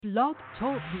Blog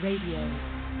Talk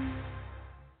Radio.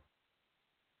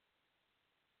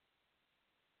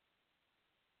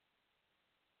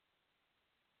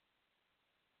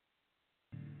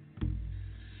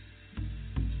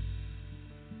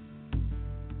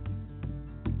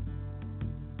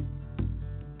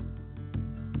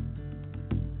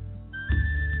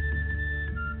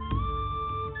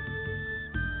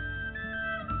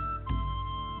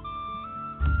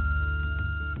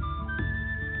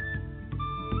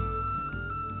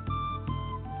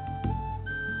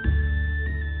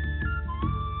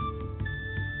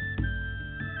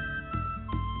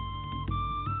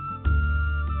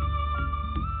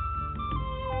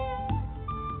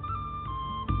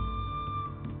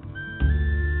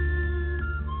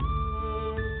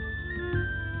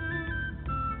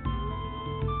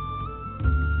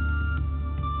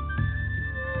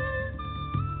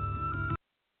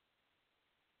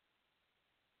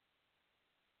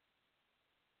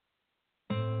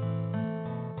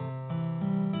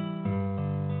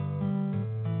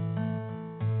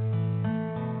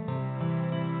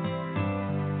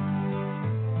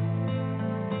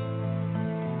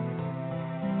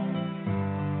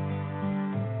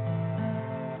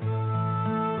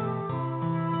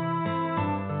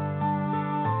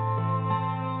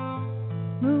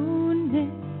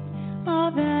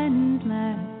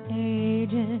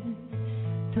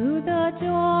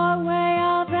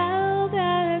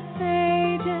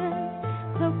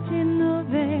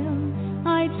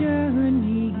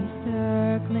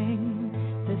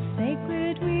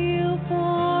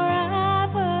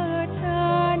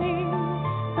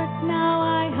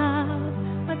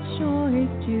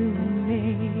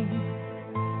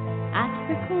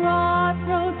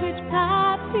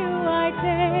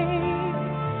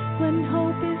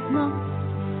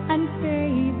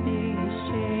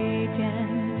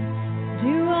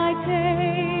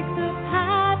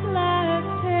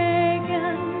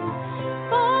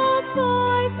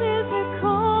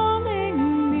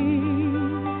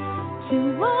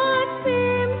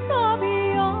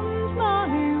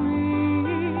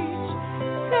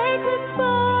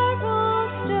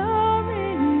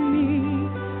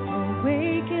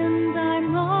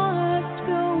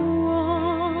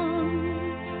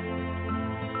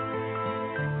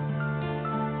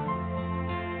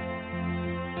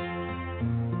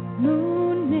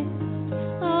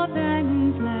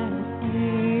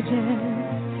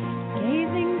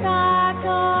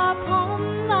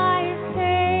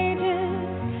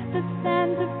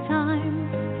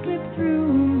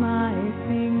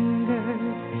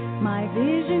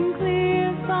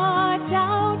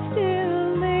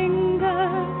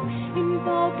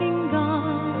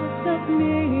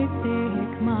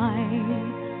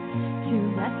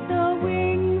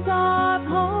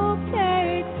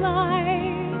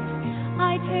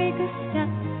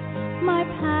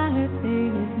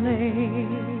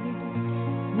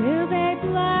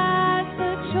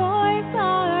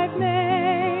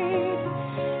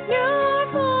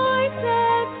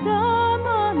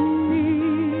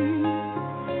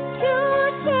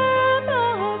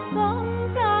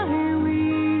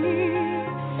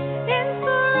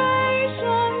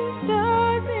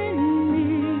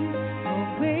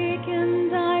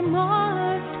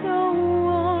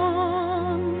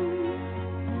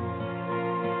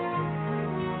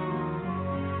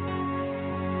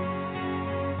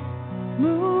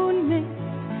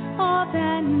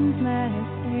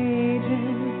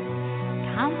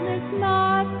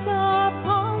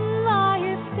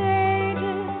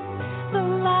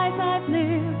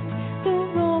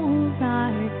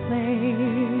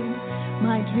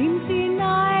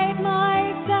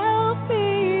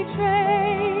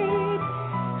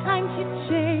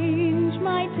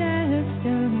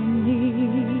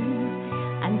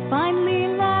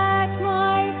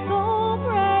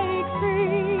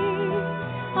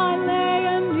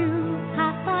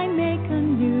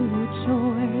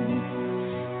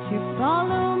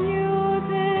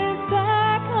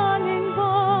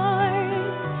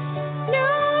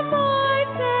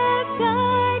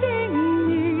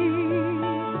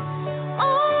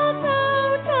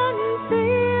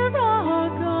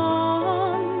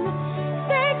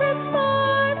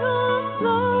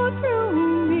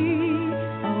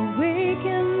 Away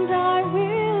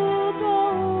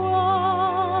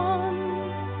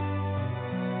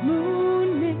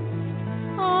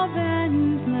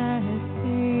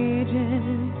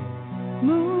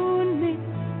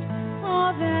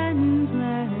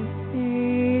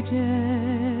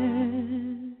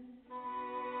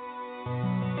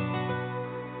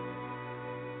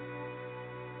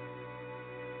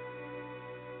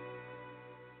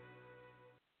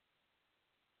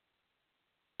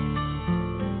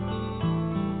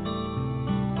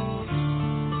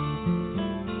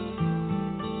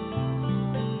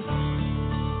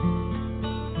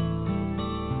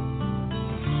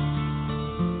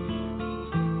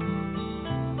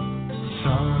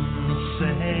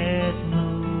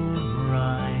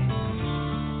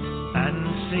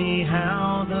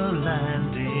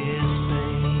land is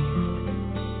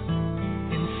bathed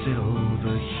in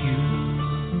silver hue.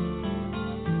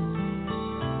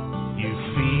 You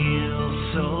feel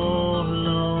so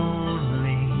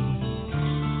lonely.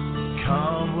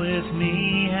 Come with me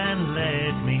and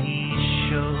let me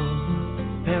show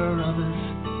there are others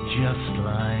just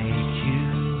like you,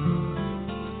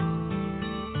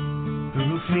 who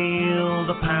feel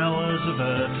the powers of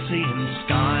earth, sea and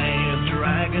sky, of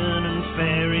dragon and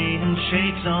fairy and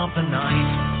shades of the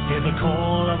night. Hear the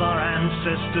call of our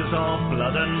ancestors of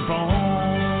blood and bone,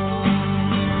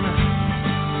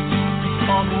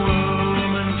 of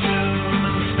womb and tomb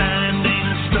and standing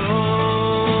stone.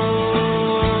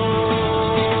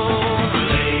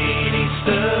 Lady,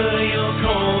 stir your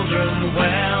cauldron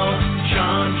well,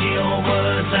 chant your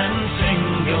words and sing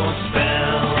your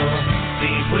spell.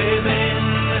 Deep within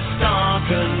this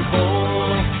darkened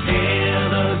hall, hear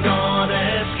the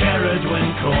goddess Ceridwen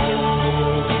call.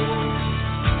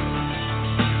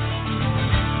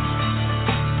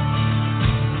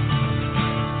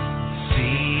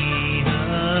 See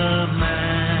a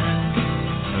man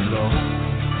alone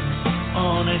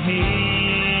on a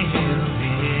hill,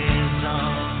 his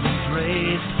arms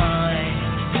raised high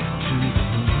to the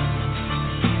moon,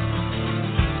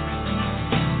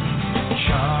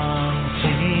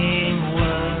 chanting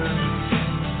words,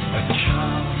 a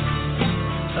charm,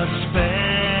 a spell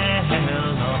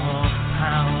of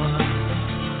power,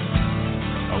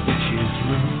 a witch's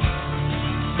rune.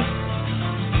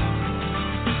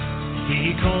 He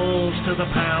calls to the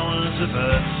powers of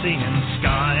earth, sea and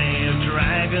sky, of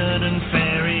dragon and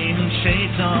fairy and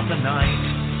shades of the night.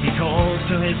 He calls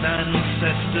to his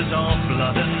ancestors of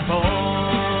blood and bone,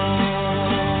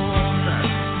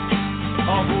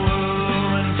 of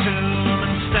womb and tomb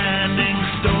and standing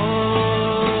stone.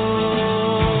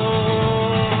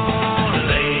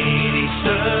 Lady,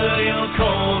 stir your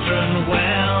cauldron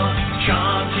well,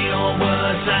 chant your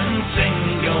words and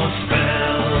sing your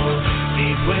spell.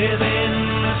 Deep within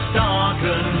this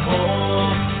darkened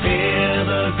hall, hear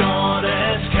the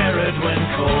goddess Ceridwen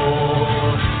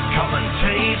call. Come and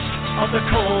taste of the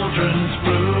cauldron's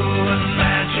brew and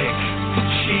magic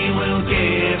she will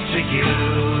give to you.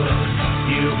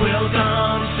 You will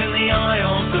dance in the eye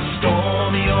of the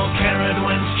storm, your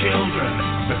Ceridwen's children,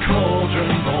 the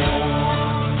cauldron born.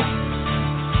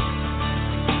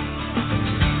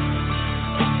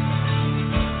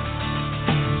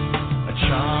 A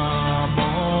charm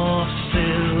of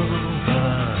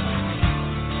silver,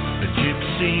 the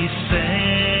gypsy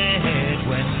said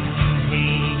when he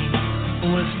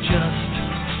was just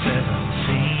 17.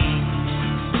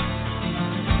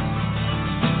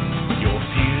 Your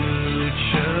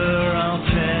future I'll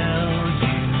tell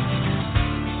you,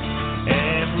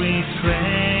 every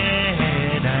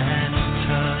thread and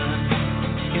turn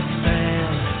is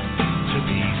there to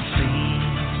be seen.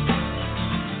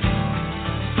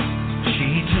 She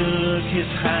took his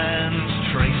hands,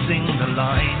 tracing the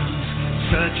lines,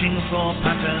 searching for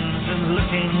patterns and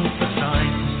looking for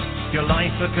signs. Your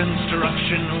life a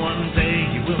construction, one day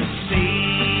you will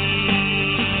see.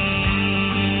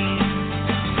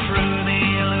 Through the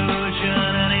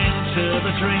illusion and into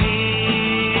the dream.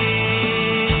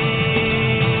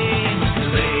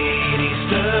 Lady,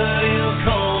 stir your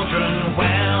cauldron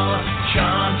well,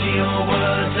 chant your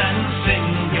words and sing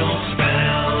your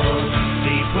spell.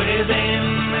 Deep within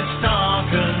this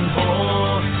darkened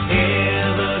hall,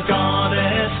 hear the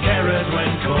goddess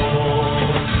Ceridwen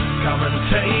call. Come and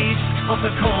taste of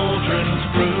the cauldron's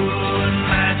brew and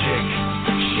magic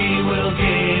she will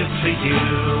give to you.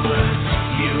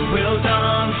 You will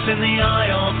dance in the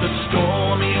eye of the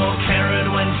storm, your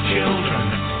Ceridwen's children,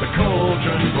 the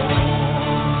cauldron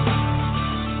born.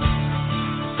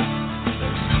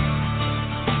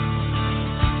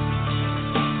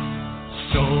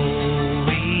 So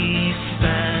we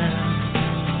stand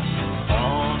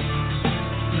on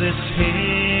this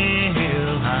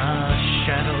hill, our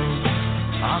shadows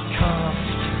are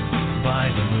cast by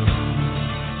the moon,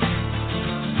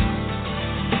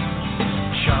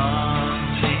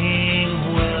 chanting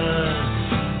words,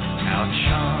 our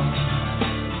charm,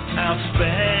 our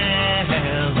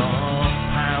spell of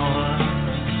power,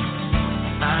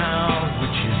 our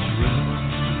witch's rune.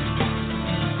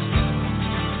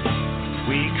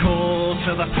 We call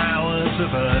to the powers of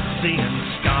earth, sea and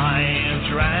sky, of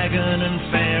dragon and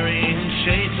fairy and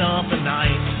shades of the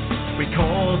night. We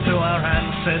call to our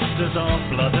ancestors of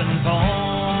blood and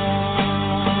bone,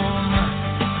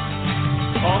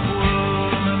 of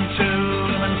womb and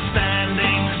tomb and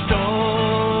standing stone.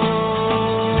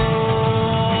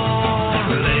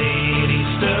 Lady,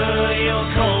 stir your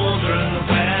cauldron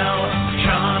well,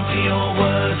 chant your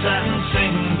words and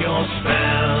sing your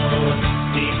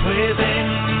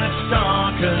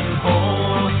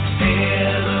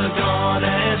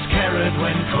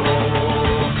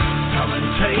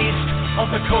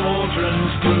the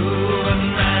cauldron's brew and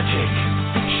magic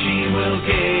she will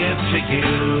give to you.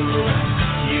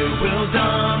 You will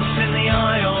dance in the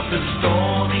eye of the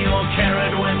storm, your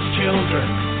Ceridwen's children,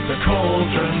 the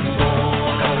cauldron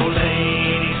born. Oh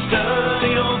lady,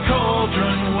 stir your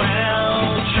cauldron well,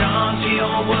 chant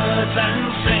your words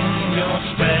and sing your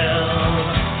spell.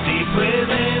 Deep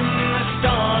within this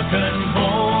darkened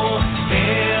hall,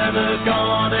 hear the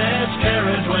goddess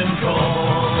Ceridwen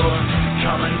call.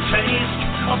 Come and taste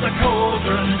of the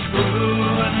cauldron's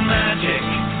brew and magic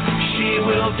she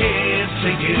will give to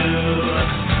you.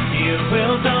 You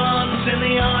will dance in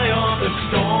the eye of the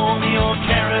storm, your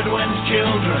Ceridwen's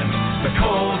children, the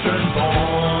cauldron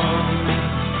born.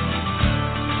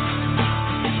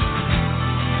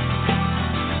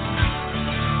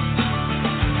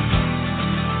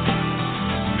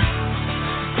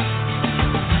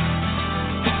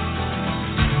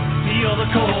 You're the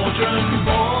cauldron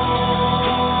born,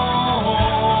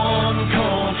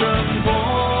 cauldron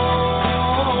born,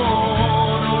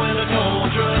 with a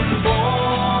cauldron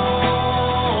born,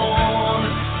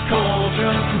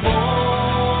 cauldron born.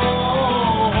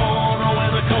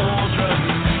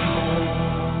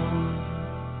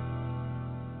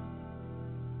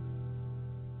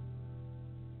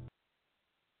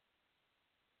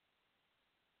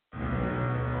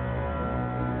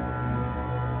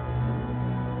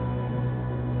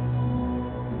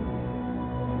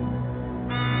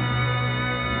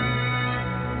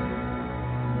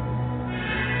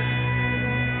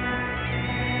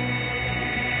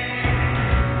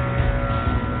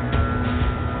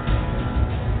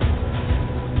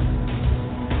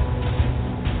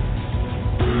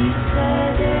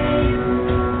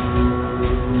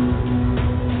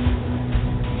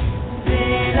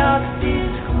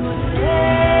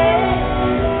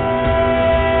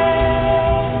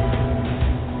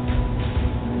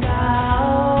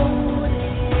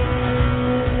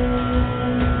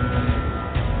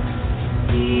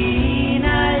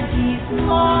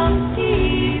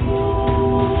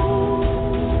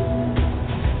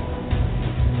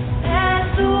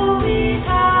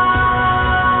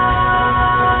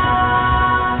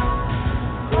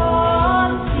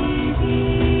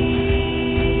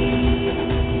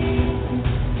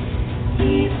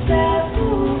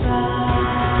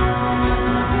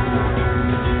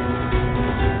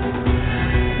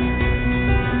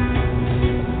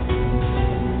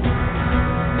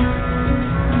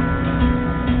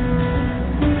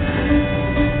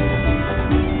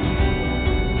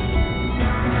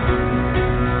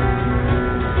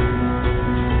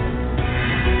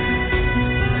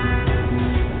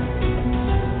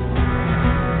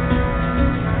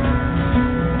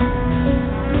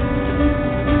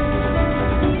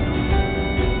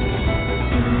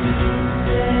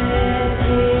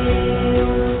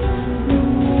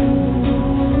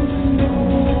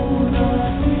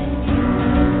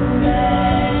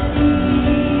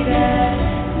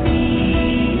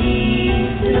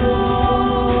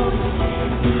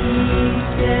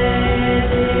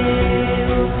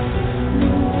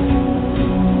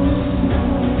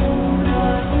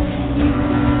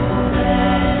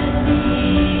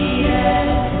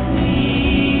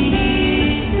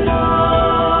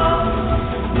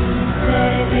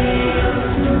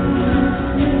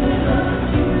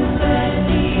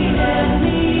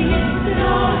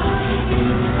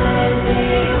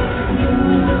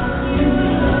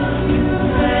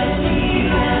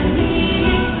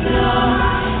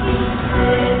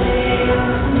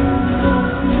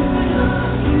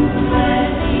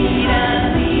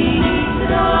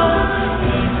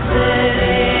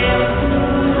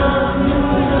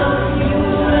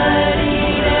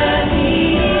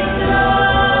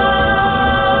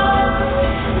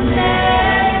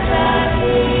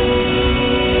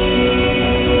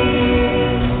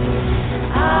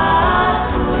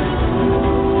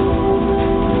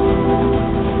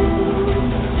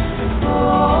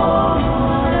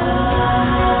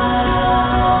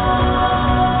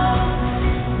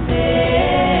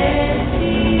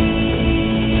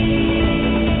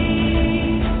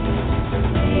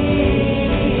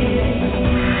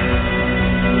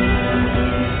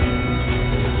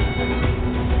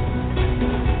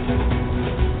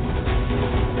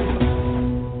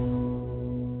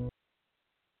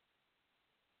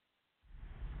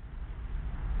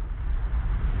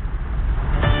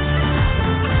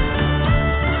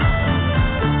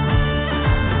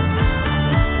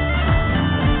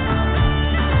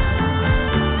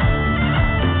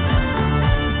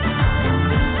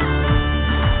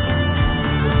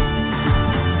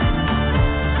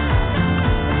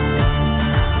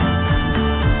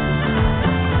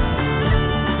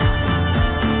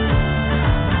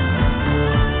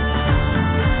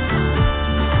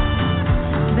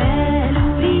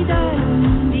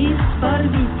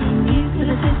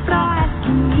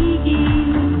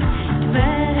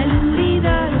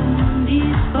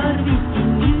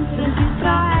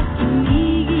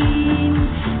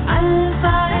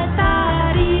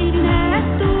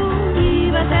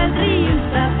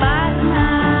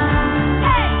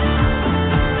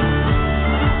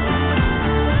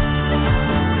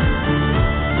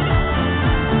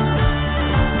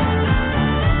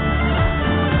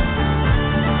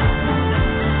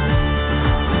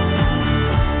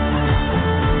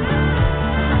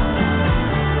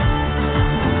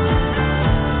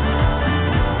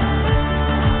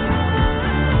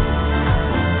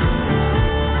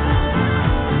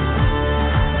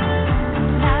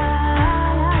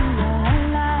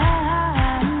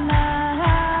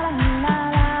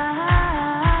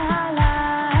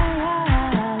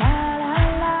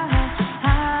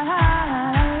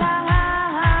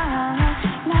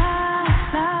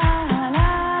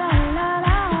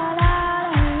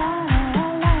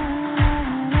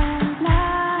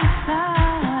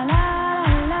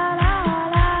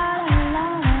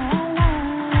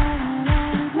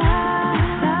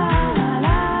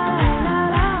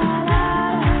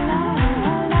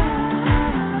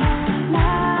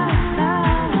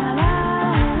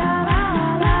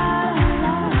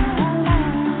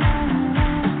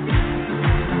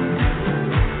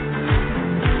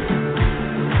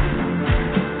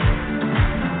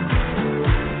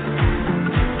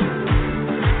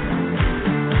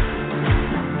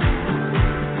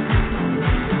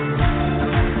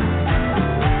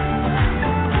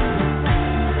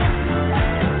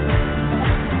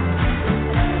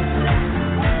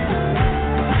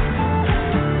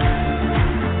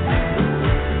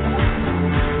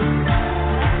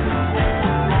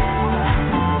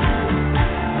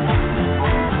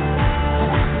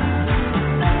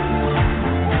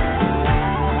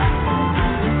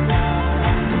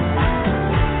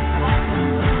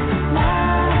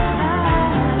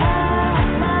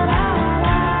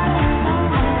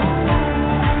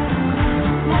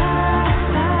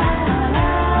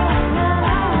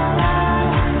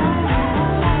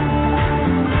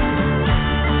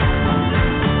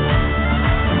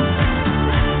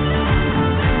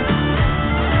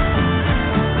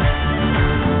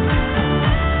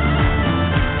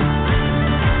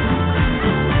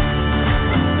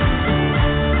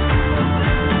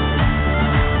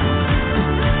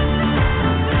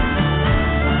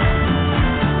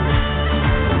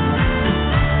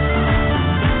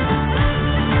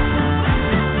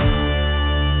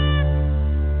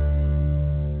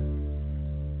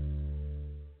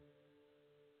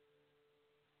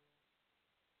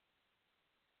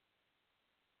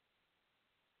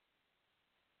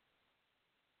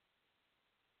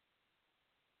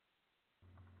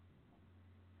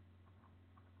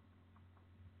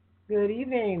 Good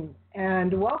evening,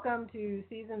 and welcome to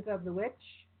Seasons of the Witch.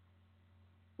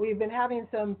 We've been having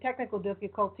some technical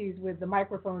difficulties with the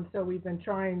microphone, so we've been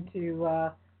trying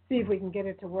to see if we can get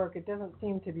it to work. It doesn't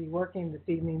seem to be working this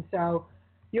evening, so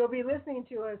you'll be listening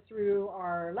to us through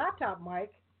our laptop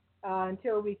mic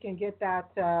until we can get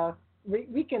that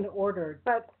weekend ordered.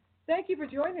 But thank you for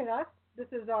joining us. This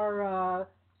is our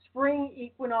spring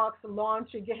equinox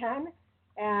launch again,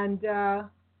 and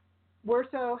we're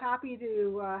so happy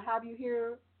to have you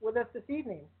here with us this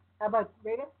evening. How about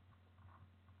Raiden?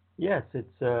 Yes,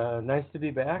 it's nice to be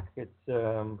back. It's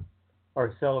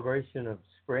our celebration of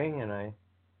spring, and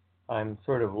I'm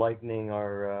sort of likening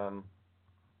our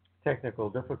technical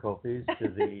difficulties to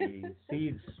the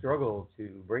seed's struggle to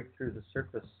break through the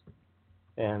surface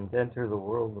and enter the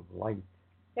world of light.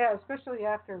 Yeah, especially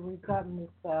after we've gotten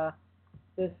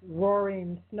this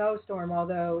roaring snowstorm,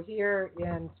 although here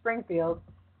in Springfield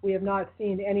we have not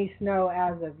seen any snow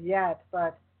as of yet,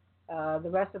 but the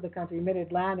rest of the country,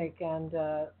 Mid-Atlantic and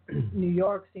New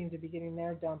York, seem to be getting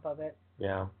their dump of it.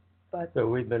 Yeah. But so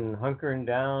we've been hunkering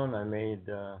down. I made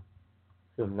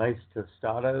some nice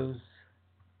tostados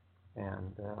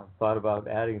and thought about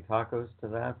adding tacos to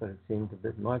that, but it seemed a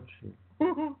bit much.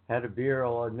 Had a beer,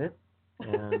 I'll admit,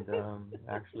 and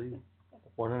actually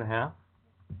 1.5.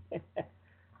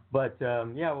 But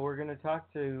yeah, we're going to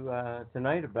talk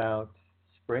tonight about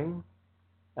spring,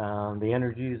 the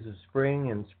energies of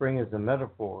spring, and spring is a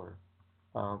metaphor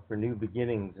for new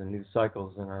beginnings and new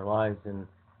cycles in our lives. And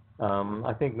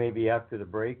I think maybe after the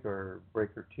break or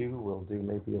two, we'll do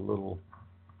maybe a little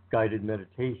guided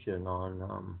meditation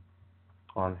on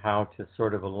how to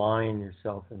sort of align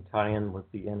yourself and tie in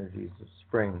with the energies of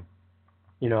spring.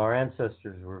 You know, our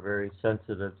ancestors were very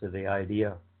sensitive to the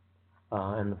idea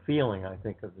and the feeling, I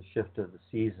think, of the shift of the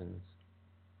seasons.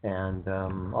 And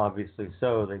obviously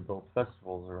so, they built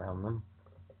festivals around them.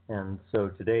 And so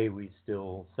today we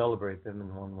still celebrate them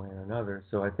in one way or another.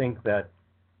 So I think that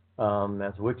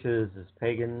as witches, as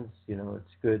pagans, you know,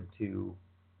 it's good to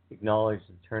acknowledge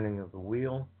the turning of the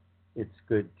wheel. It's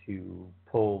good to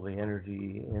pull the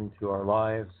energy into our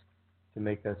lives to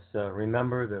make us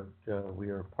remember that we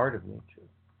are part of nature.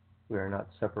 We are not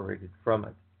separated from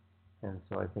it. And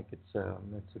so I think it's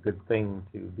a good thing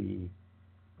to be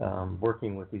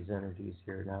working with these energies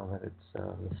here now that it's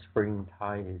the spring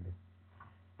tide.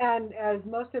 And as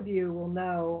most of you will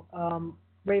know,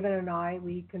 Raven and I,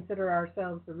 we consider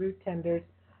ourselves the root tenders.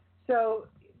 So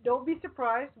don't be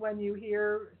surprised when you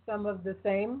hear some of the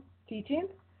same teachings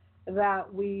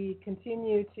that we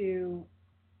continue to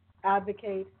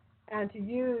advocate and to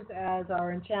use as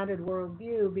our enchanted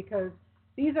worldview, because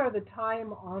these are the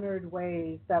time-honored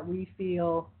ways that we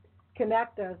feel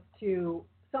connect us to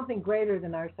something greater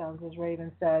than ourselves, as Raven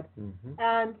said,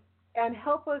 and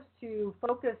help us to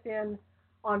focus in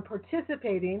on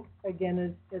participating,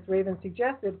 again, as Raven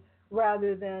suggested,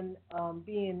 rather than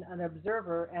being an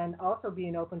observer, and also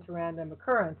being open to random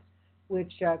occurrence,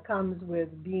 which comes with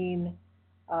being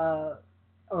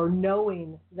or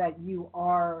knowing that you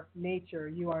are nature,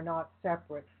 you are not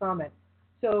separate from it.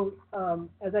 So,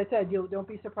 as I said, don't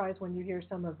be surprised when you hear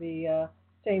some of the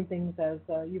same things as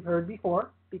you've heard before,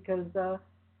 because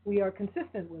we are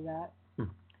consistent with that.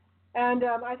 And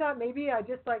I thought maybe I'd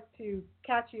just like to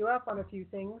catch you up on a few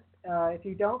things. If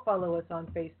you don't follow us on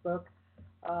Facebook,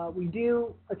 we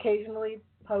do occasionally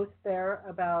post there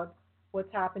about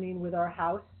what's happening with our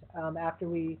house after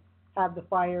we had the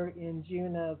fire in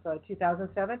June of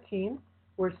 2017.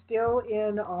 We're still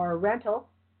in our rental,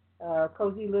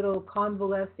 cozy little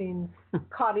convalescing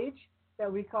cottage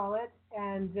that we call it,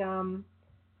 and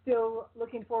still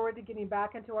looking forward to getting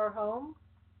back into our home.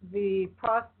 The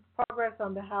progress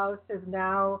on the house has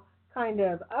now kind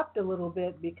of upped a little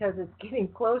bit because it's getting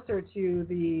closer to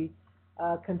the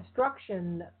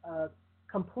construction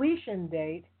completion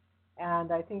date.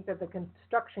 And I think that the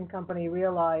construction company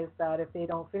realized that if they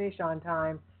don't finish on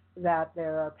time, that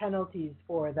there are penalties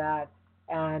for that.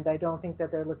 And I don't think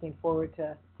that they're looking forward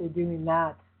to doing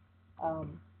that.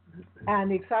 And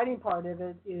the exciting part of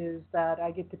it is that I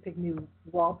get to pick new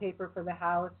wallpaper for the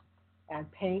house and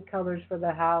paint colors for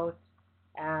the house.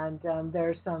 And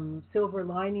there's some silver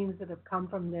linings that have come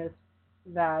from this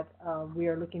that we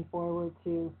are looking forward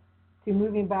to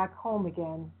moving back home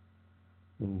again.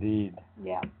 Indeed.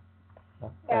 Yeah.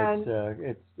 And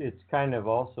it's kind of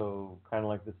also kind of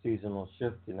like the seasonal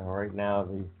shift. You know, right now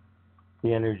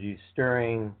the energy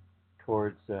stirring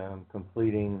towards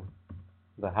completing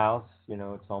the house. You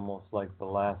know, it's almost like the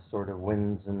last sort of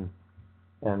winds and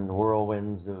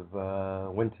whirlwinds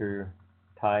of winter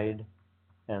tide,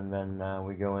 and then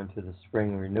we go into the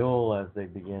spring renewal as they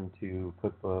begin to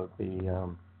put the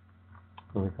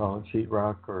what do we call it,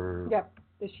 sheetrock or Yep.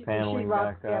 The paneling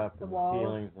sheetrock, back up, yep, the and walls.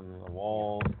 ceilings and the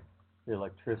walls. The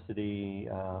electricity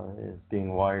is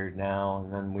being wired now,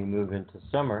 and then we move into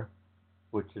summer,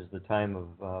 which is the time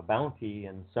of bounty.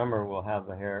 And summer we'll have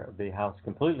the house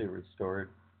completely restored,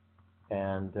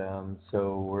 and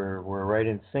so we're right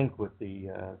in sync with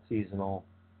the seasonal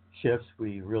shifts.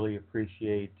 We really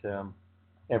appreciate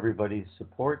everybody's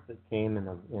support that came in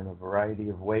a variety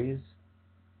of ways.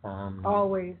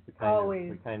 Always.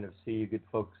 We kind of see you good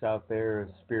folks out there as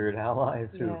spirit allies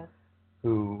Yes.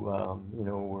 who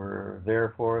were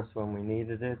there for us when we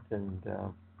needed it, and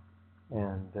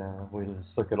we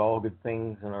just look at all good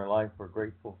things in our life we're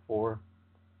grateful for,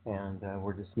 and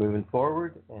we're just moving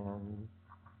forward and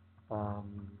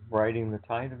riding the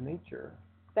tide of nature.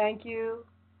 Thank you,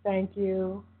 thank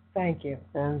you, thank you.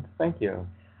 And thank you.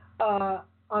 On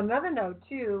another note,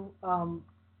 too,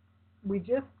 we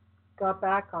just got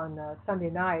back on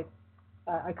Sunday night.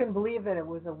 I couldn't believe that it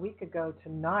was a week ago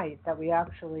tonight that we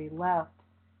actually left.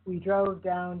 We drove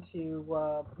down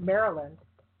to Maryland,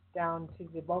 down to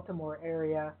the Baltimore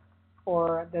area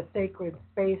for the Sacred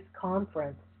Space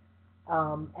Conference,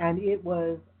 and it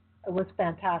was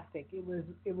fantastic.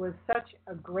 It was such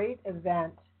a great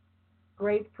event,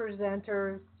 great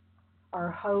presenters. Our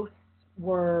hosts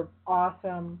were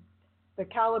awesome. The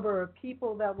caliber of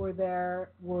people that were there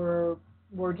were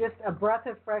just a breath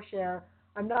of fresh air.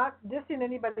 I'm not dissing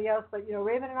anybody else, but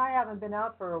Raven and I haven't been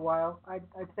out for a while. I'd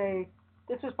say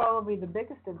this was probably the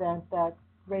biggest event that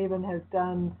Raven has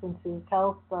done since his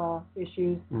health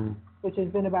issues, which has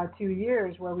been about 2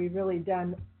 years, where we've really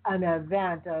done an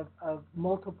event of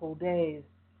multiple days.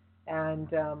 And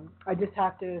I just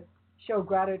have to show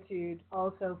gratitude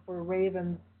also for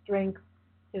Raven's strength,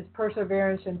 his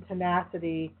perseverance and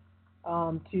tenacity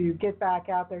to get back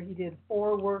out there. He did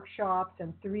 4 workshops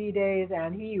in 3 days,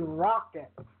 and he rocked it.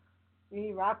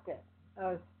 He rocked it.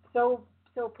 I was so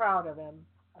proud of him.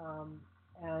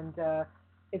 And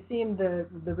it seemed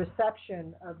the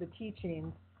reception of the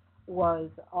teachings was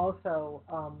also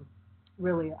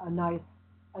really a nice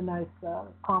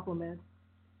compliment.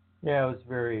 Yeah, it was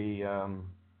very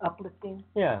Uplifting.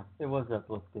 Yeah, it was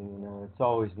uplifting. It's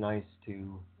always nice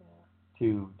to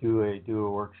do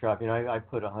a workshop. I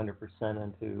put 100%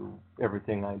 into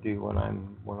everything I do when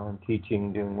I'm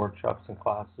teaching, doing workshops and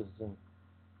classes,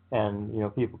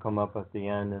 and people come up at the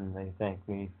end and they thank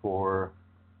me for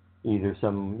either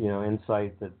some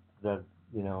insight that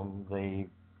they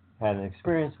had an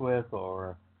experience with,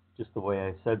 or just the way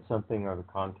I said something, or the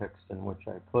context in which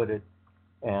I put it.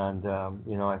 And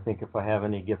I think if I have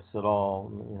any gifts at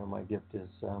all, my gift is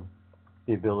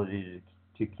the ability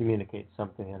to communicate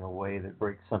something in a way that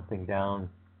breaks something down,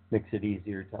 makes it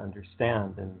easier to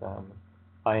understand. And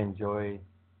I enjoy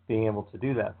being able to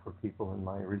do that for people in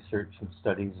my research and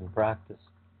studies and practice.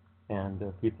 And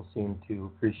people seem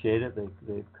to appreciate it.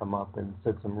 They've come up and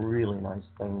said some really nice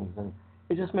things, and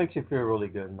it just makes you feel really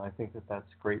good. And I think that that's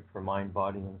great for mind,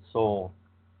 body, and soul.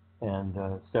 And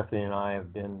Stephanie and I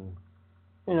have been,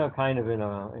 kind of in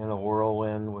a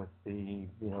whirlwind with the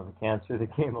cancer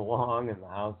that came along and the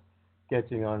house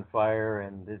catching on fire.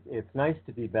 And it's nice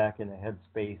to be back in a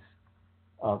headspace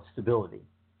of stability.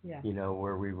 Yeah.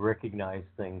 Where we recognize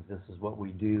things. This is what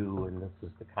we do, and this is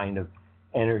the kind of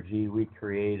energy we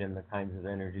create and the kinds of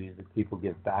energies that people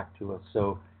give back to us.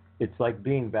 So it's like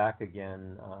being back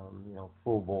again,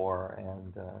 full bore,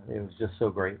 and it was just so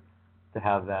great to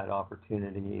have that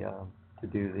opportunity to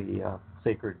do the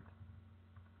Sacred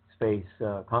Space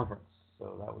Conference.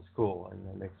 So that was cool, and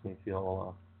it makes me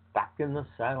feel back in the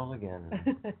saddle again.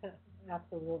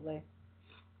 Absolutely.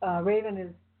 Raven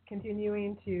is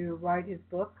continuing to write his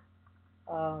book,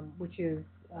 which is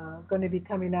going to be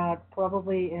coming out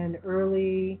probably in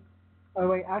late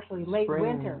Spring,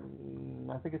 winter.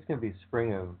 I think it's going to be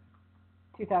spring of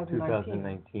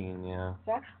 2019, yeah. It's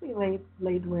actually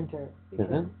late winter. Is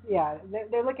it? Yeah,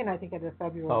 they're looking, I think, at a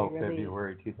February release.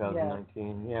 February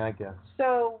 2019. Yeah, I guess.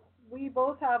 So we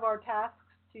both have our tasks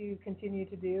to continue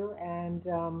to do,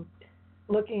 and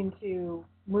looking to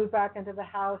move back into the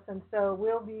house. And so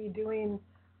we'll be doing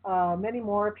many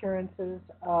more appearances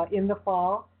in the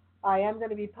fall. I am going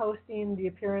to be posting the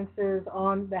appearances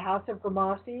on the House of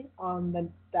Gramercy, on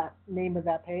that name of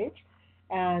that page.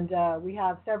 And we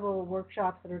have several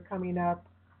workshops that are coming up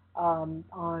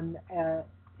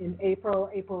in April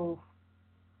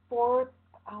 4th.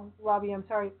 Oh, Robbie, I'm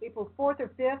sorry, April 4th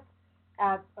or 5th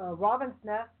at Robin's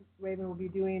Nest. Raven will be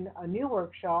doing a new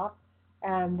workshop.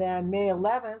 And then May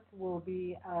 11th, we'll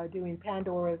be doing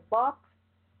Pandora's Box.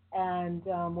 And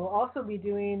we'll also be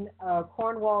doing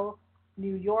Cornwall,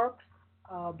 New York's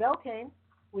Beltane,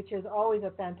 which is always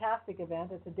a fantastic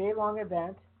event. It's a day-long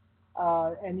event,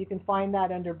 and you can find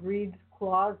that under Breed's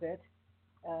Closet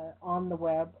on the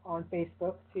web, on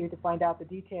Facebook, to find out the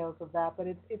details of that. But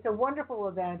it's a wonderful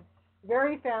event,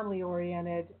 very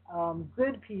family-oriented,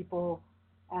 good people,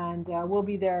 and we'll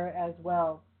be there as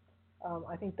well.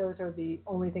 I think those are the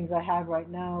only things I have right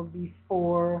now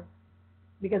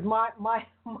because my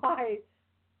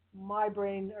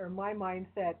brain or my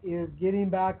mindset is getting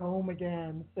back home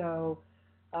again. So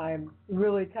I'm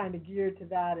really kind of geared to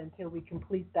that until we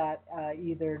complete that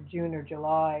either June or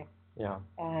July. Yeah.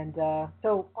 And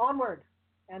so onward.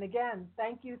 And again,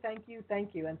 thank you.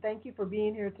 And thank you for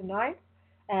being here tonight.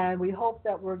 And we hope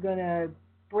that we're going to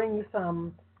bring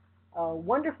some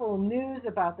wonderful news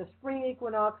about the spring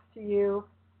equinox to you.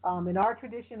 In our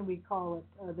tradition, we call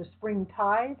it the spring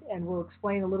tide, and we'll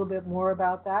explain a little bit more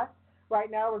about that. Right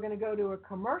now, we're going to go to a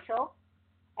commercial.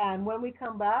 And when we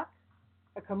come back,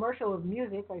 a commercial of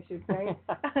music, I should say.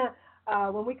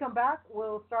 When we come back,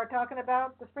 we'll start talking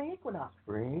about the spring equinox.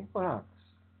 Spring equinox.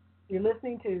 You're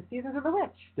listening to Seasons of the Witch.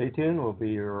 Stay tuned. We'll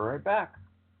be right back.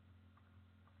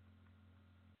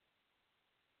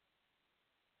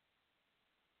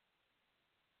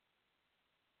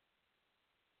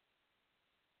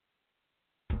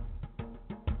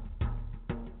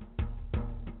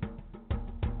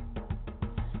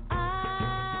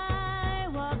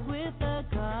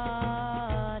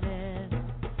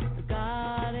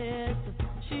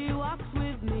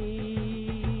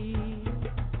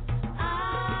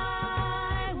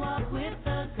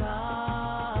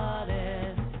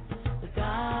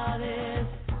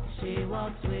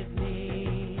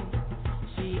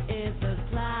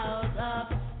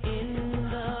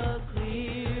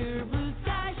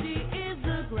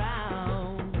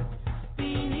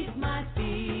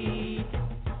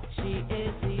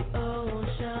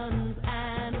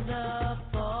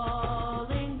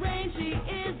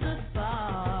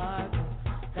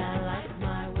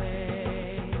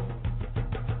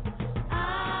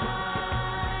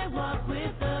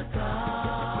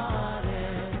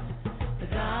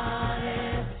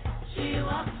 She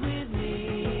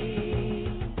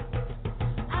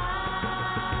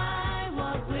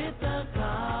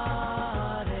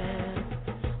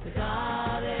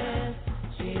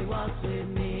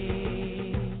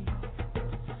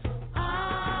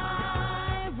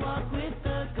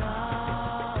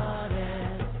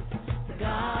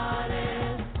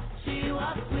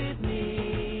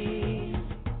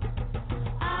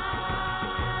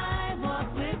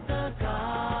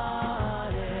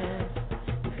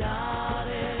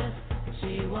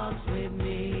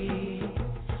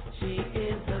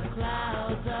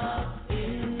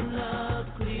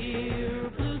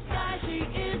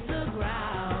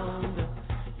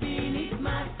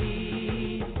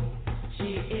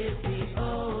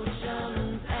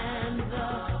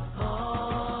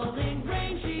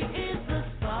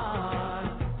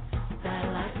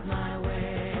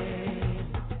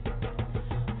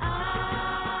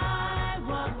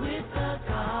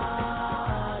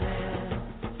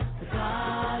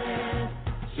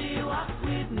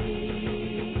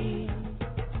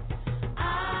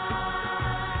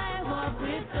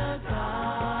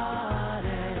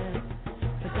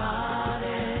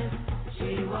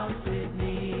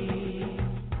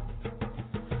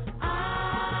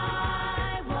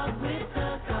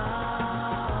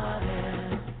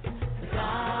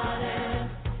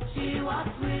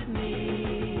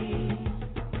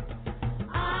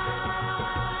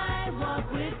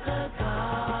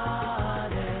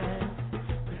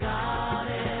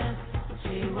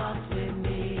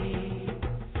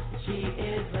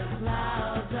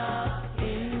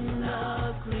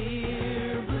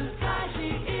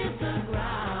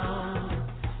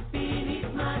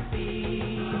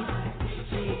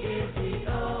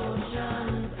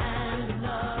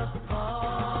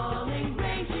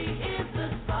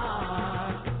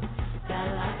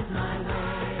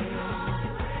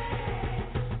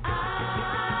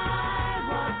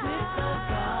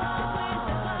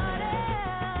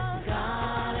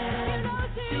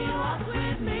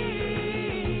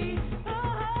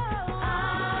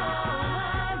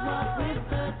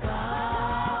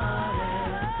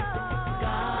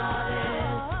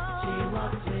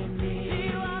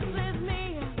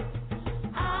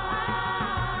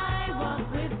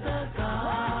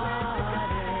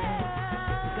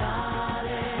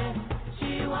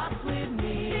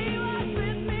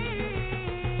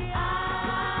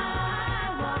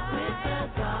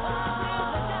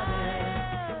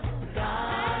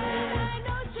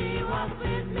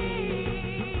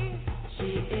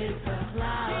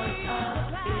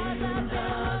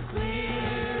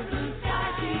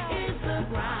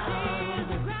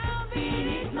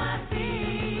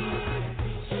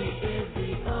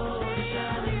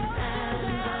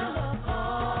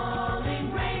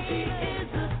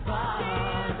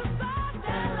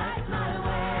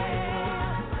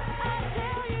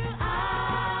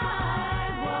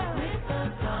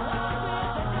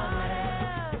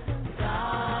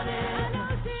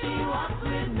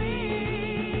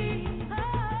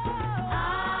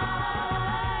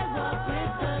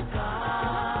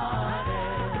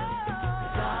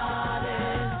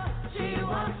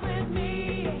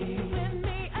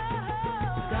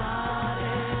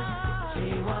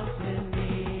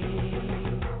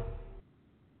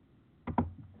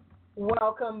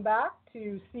Welcome back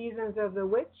to Seasons of the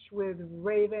Witch with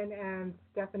Raven and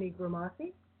Stephanie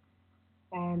Grimassi.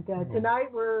 And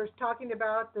tonight we're talking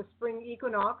about the spring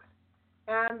equinox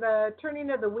and the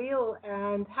turning of the wheel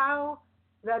and how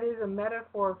that is a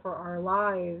metaphor for our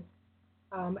lives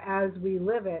as we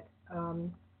live it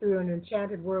through an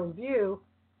enchanted worldview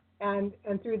and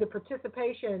through the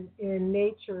participation in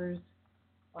nature's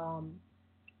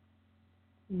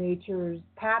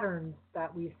patterns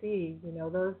that we see. You know,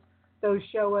 those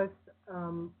show us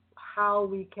how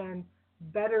we can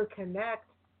better connect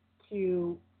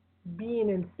to being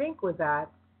in sync with that.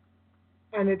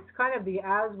 And it's kind of the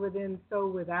as within, so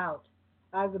without,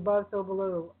 as above, so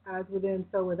below, as within,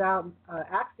 so without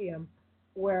axiom,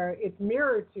 where it's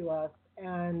mirrored to us.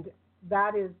 And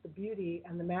that is the beauty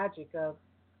and the magic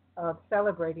of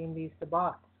celebrating these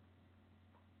Sabbats.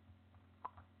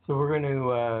 So we're going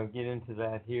to get into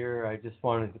that here. I just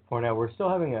wanted to point out we're still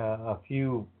having a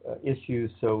few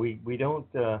issues, so we don't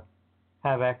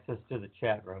have access to the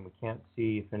chat room. We can't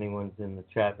see if anyone's in the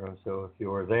chat room, so if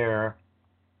you're there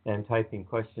and typing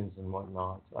questions and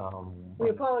whatnot. We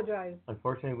apologize.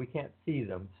 Unfortunately, we can't see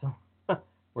them, so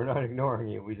we're not ignoring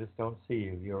you. We just don't see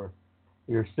you.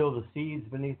 You're still the seeds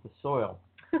beneath the soil.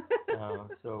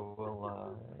 So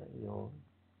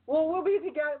we'll be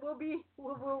together.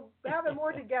 We'll have it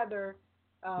more together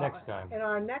next time. In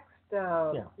our next.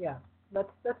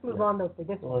 Let's move on though for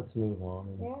this. Well, let's move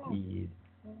on. Indeed.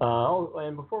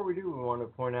 And before we do, we want to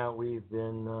point out we've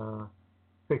been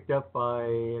picked up by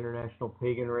International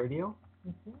Pagan Radio,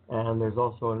 and there's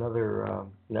also another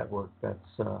network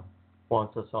that's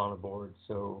wants us on board.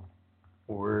 So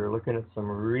we're looking at some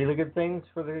really good things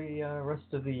for the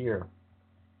rest of the year.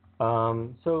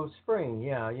 So spring,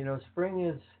 spring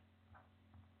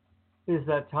is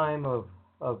that time of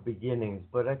beginnings,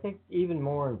 but I think even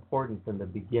more important than the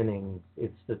beginnings,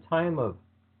 it's the time of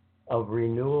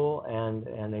renewal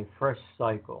and a fresh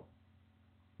cycle.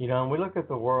 You know, and we look at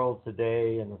the world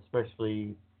today, and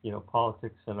especially,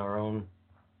 politics in our own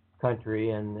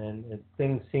country, and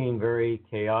things seem very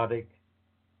chaotic.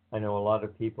 I know a lot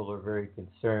of people are very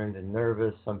concerned and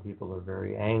nervous. Some people are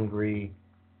very angry.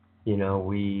 We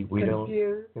don't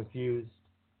confused.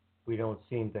 We don't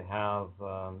seem to have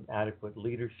adequate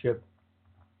leadership.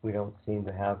 We don't seem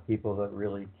to have people that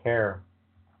really care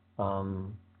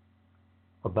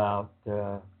about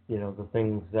the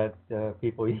things that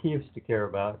people used to care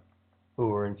about,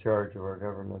 who are in charge of our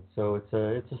government. So it's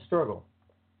a struggle.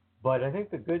 But I think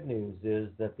the good news is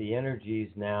that the energies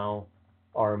now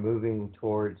are moving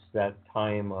towards that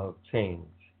time of change.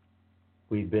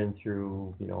 We've been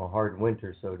through, a hard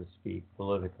winter, so to speak,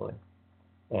 politically.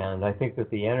 And I think that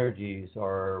the energies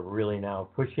are really now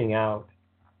pushing out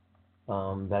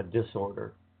that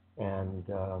disorder and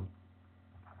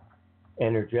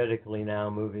energetically now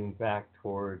moving back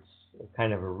towards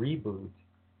kind of a reboot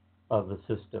of the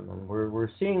system. And we're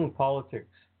seeing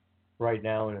politics right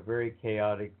now in a very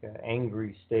chaotic,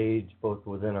 angry stage, both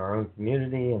within our own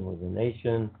community and within the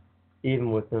nation,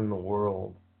 even within the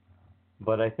world.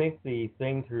 But I think the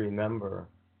thing to remember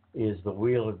is the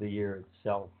wheel of the year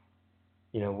itself.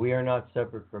 We are not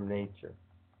separate from nature.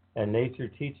 And nature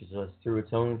teaches us through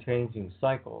its own changing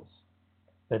cycles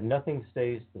that nothing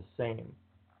stays the same.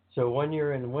 So when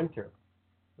you're in winter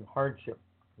and hardship,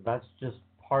 that's just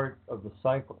part of the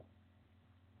cycle.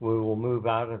 We will move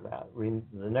out of that.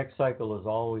 The next cycle is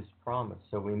always promised.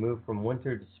 So we move from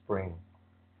winter to spring,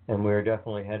 and we're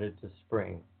definitely headed to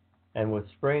spring. And with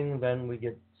spring, then we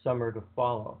get summer to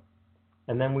follow.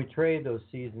 And then we trade those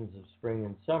seasons of spring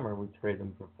and summer. We trade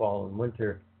them for fall and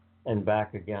winter and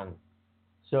back again.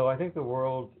 So I think the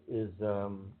world is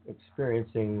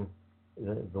experiencing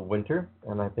the winter,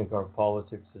 and I think our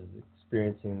politics is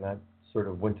experiencing that sort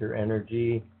of winter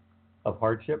energy of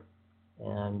hardship.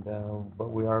 And but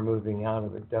we are moving out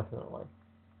of it, definitely.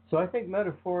 So I think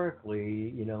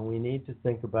metaphorically, we need to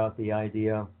think about the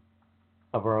idea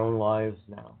of our own lives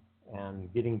now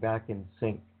and getting back in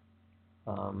sync.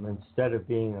 Instead of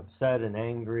being upset and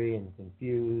angry and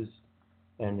confused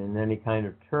and in any kind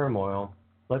of turmoil,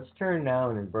 let's turn now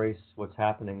and embrace what's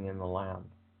happening in the land.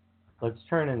 Let's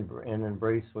turn and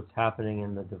embrace what's happening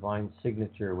in the divine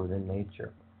signature within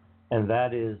nature. And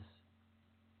that is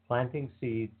planting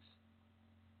seeds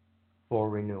for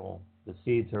renewal. The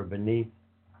seeds are beneath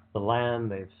the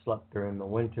land. They've slept during the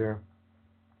winter.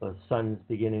 The sun's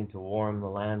beginning to warm the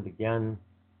land again.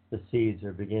 The seeds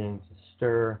are beginning to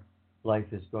stir. Life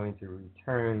is going to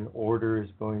return. Order is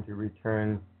going to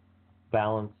return.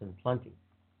 Balance and plenty.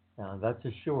 That's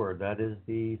assured. That is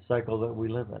the cycle that we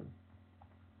live in.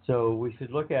 So we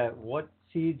should look at what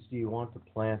seeds do you want to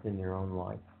plant in your own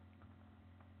life.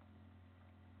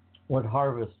 What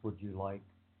harvest would you like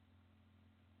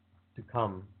to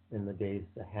come in the days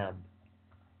ahead?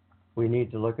 We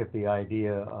need to look at the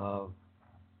idea of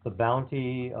the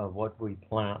bounty of what we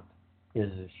plant is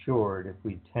assured if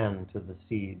we tend to the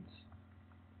seeds.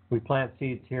 We plant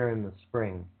seeds here in the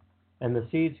spring, and the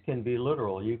seeds can be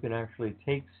literal. You can actually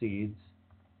take seeds,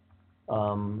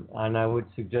 and I would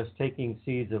suggest taking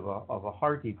seeds of a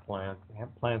hardy plant,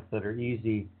 plants that are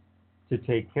easy to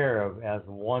take care of, as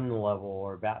one level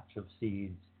or batch of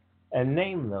seeds, and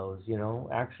name those,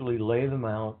 actually lay them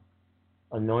out,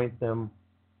 anoint them,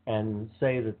 and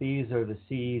say that these are the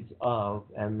seeds of,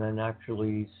 and then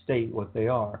actually state what they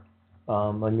are.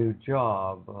 A new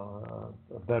job,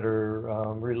 a better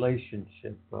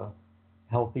relationship, a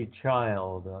healthy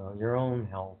child, your own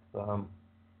health,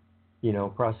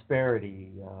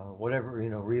 prosperity, whatever,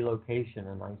 relocation,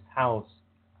 a nice house,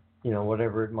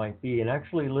 whatever it might be, and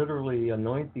actually literally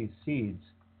anoint these seeds,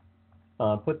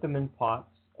 put them in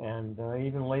pots, and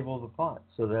even label the pots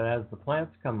so that as the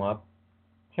plants come up,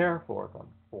 care for them,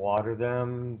 water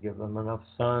them, give them enough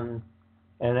sun,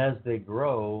 and as they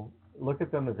grow, look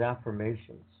at them as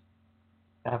affirmations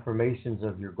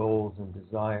of your goals and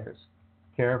desires.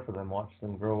 Care for them, watch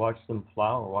them grow, watch them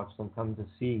flower, watch them come to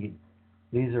seed.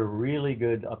 These are really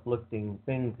good, uplifting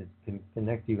things that can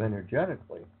connect you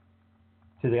energetically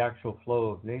to the actual flow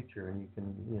of nature, and you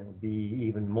can, be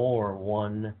even more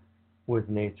one with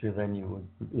nature than you would,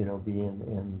 be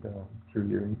in through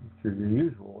your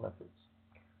usual efforts.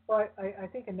 Well, I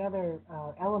think another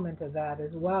element of that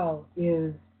as well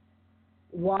is,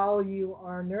 while you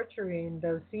are nurturing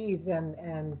those seeds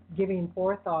and giving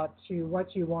forethought to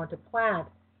what you want to plant,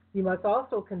 you must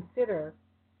also consider,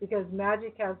 because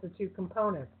magic has the two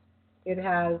components. It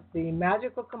has the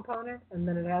magical component, and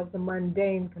then it has the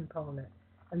mundane component.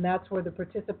 And that's where the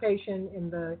participation in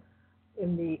the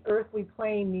earthly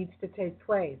plane needs to take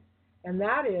place. And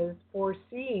that is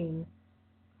foreseeing,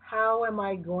 how am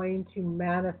I going to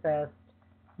manifest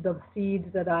the seeds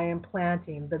that I am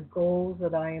planting, the goals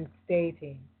that I am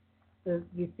stating, the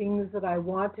things that I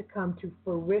want to come to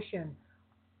fruition.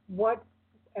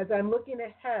 As I'm looking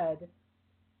ahead,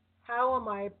 how am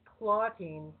I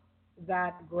plotting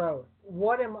that growth?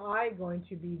 What am I going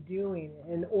to be doing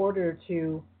in order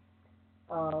to,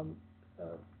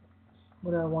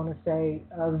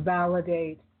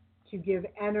 validate, to give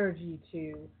energy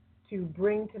to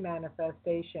bring to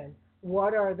manifestation?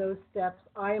 What are those steps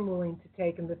I'm willing to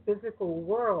take in the physical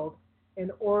world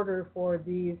in order for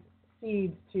these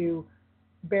seeds to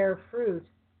bear fruit,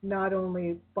 not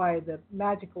only by the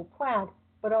magical plant,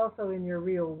 but also in your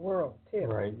real world, too?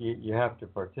 Right. You have to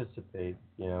participate,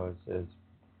 as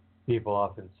people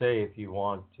often say, if you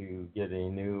want to get a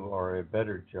new or a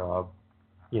better job,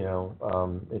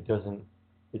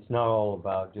 it's not all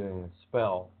about doing a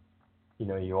spell.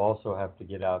 You also have to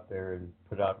get out there and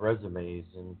put out resumes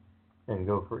and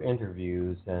go for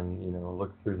interviews and,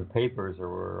 look through the papers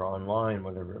or online,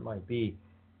 whatever it might be.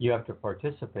 You have to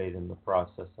participate in the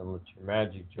process and let your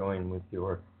magic join with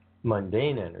your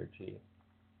mundane energy.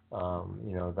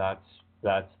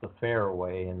 That's the fair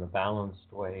way and the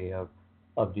balanced way of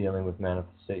dealing with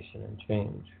manifestation and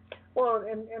change. Well,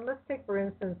 and let's take, for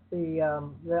instance, the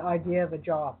idea of a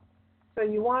job. So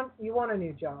you want a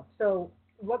new job. So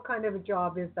what kind of a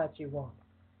job is that you want?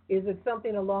 Is it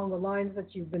something along the lines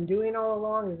that you've been doing all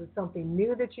along? Is it something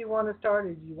new that you want to start?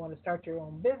 Or do you want to start your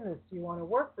own business? Do you want to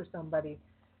work for somebody?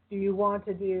 Do you want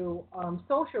to do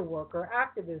social work or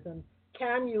activism?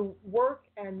 Can you work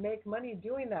and make money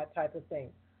doing that type of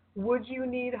thing? Would you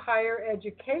need higher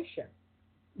education?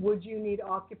 Would you need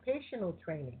occupational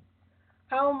training?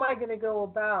 How am I going to go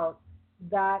about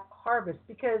that harvest?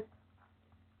 Because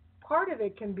part of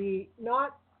it can be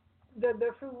not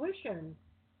the fruition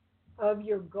of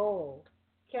your goal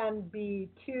can be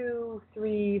 2,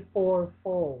 3,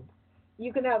 4-fold.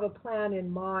 You can have a plan in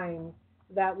mind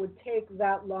that would take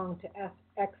that long to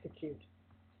execute,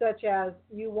 such as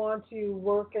you want to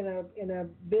work in a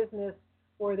business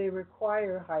where they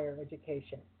require higher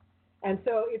education. And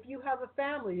so if you have a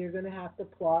family, you're going to have to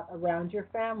plot around your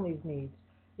family's needs.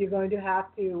 You're going to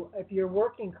have to, if you're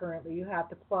working currently, you have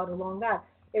to plot along that.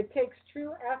 It takes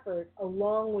true effort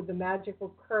along with the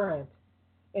magical current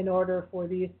in order for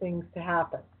these things to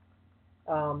happen.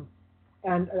 And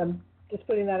I'm just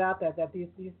putting that out there, that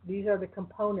these are the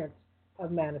components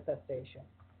of manifestation.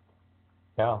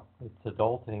 Yeah, it's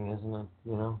adulting, isn't it?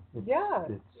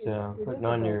 It's putting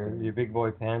on your big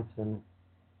boy pants and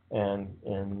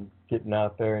getting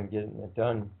out there and getting it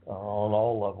done on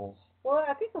all levels. Well,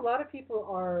 I think a lot of people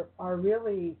are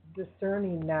really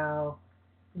discerning now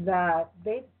that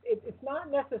it's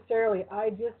not necessarily,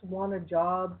 I just want a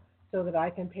job so that I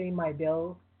can pay my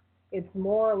bills. It's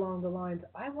more along the lines,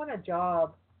 I want a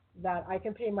job that I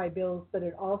can pay my bills, but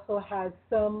it also has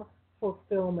some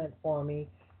fulfillment for me,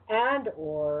 and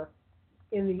or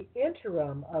in the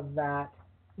interim of that,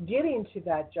 getting to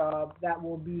that job that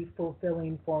will be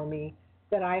fulfilling for me,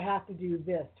 that I have to do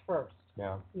this first.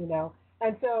 Yeah. You know,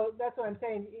 and so that's what I'm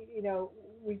saying. You know,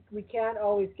 we can't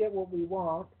always get what we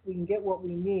want. We can get what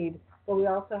we need, but we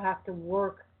also have to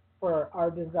work for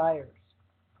our desires.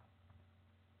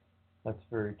 That's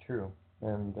very true.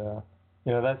 And,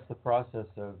 that's the process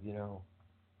of,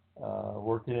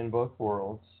 working in both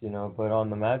worlds, but on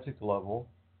the magic level,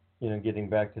 getting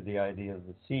back to the idea of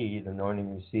the seed,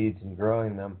 anointing your seeds and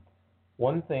growing them.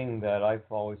 One thing that I've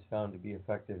always found to be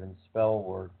effective in spell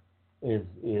work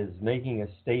is making a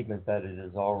statement that it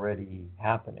is already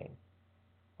happening.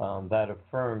 That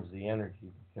affirms the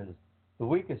energy, because the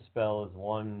weakest spell is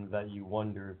one that you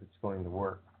wonder if it's going to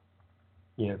work.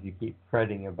 If you keep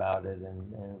fretting about it,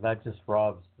 and that just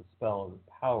robs the spell of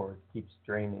the power. It keeps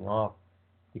draining off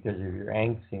because of your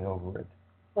angsting over it.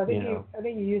 Well, I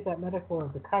think you use that metaphor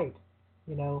of the kite,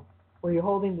 where you're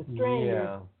holding the string.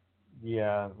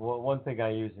 Yeah. Well, one thing I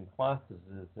use in classes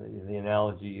is the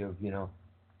analogy of,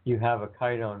 you have a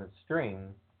kite on a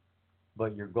string,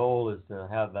 but your goal is to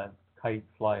have that kite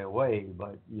fly away,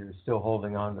 but you're still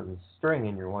holding on to the string,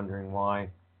 and you're wondering why,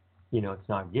 it's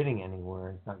not getting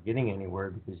anywhere. It's not getting anywhere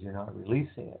because you're not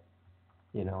releasing it,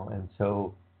 and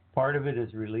so part of it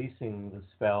is releasing the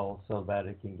spell so that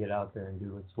it can get out there and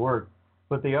do its work.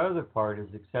 But the other part is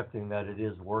accepting that it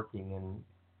is working, and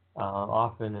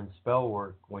often in spell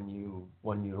work, when you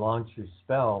launch your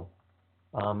spell,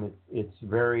 it's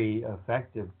very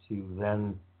effective to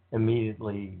then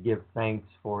immediately give thanks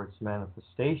for its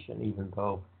manifestation, even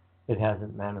though it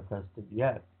hasn't manifested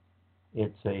yet.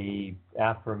 It's a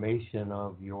affirmation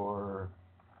of your,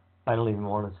 I don't even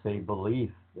want to say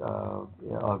belief,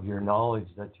 of your knowledge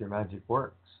that your magic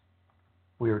works.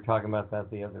 We were talking about that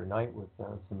the other night with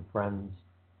some friends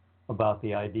about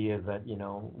the idea that,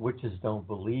 witches don't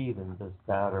believe in this,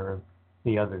 that, or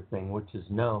the other thing. Witches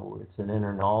know. It's an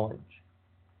inner knowledge.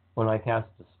 When I cast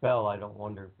a spell, I don't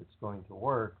wonder if it's going to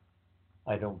work.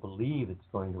 I don't believe it's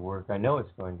going to work. I know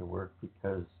it's going to work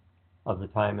because of the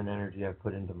time and energy I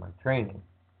put into my training.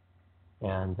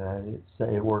 And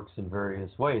it works in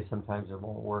various ways. Sometimes it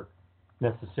won't work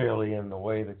necessarily in the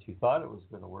way that you thought it was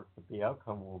going to work, but the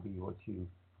outcome will be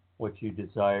what you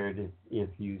desired if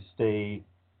you stay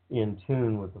in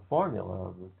tune with the formula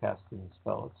of the casting the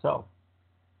spell itself.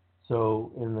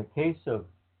 So in the case of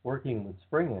working with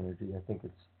spring energy, I think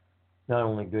it's not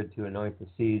only good to anoint the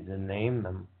seeds and name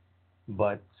them,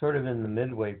 but sort of in the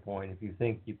midway point, if you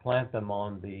think you plant them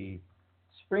on the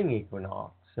spring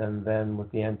equinox, and then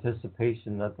with the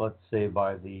anticipation that, let's say,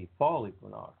 by the fall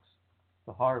equinox,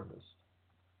 the harvest,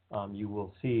 you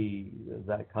will see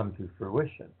that come to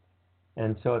fruition.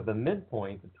 And so at the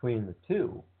midpoint between the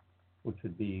two, which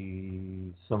would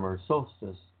be summer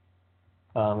solstice,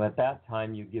 at that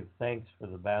time you give thanks for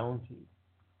the bounty.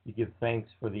 You give thanks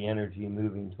for the energy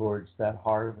moving towards that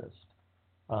harvest.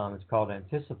 It's called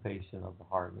anticipation of the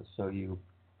harvest. So you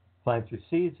plant your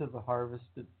seeds of the harvest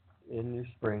in your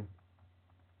spring,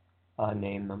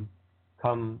 name them.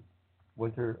 Come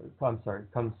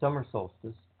summer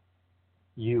solstice,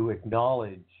 you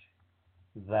acknowledge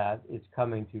that it's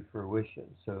coming to fruition.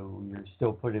 So you're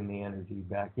still putting the energy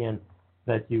back in,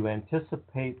 that you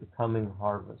anticipate the coming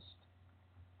harvest.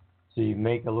 So you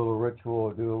make a little ritual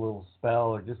or do a little spell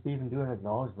or just even do an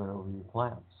acknowledgement over your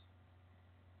plants.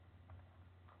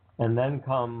 And then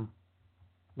come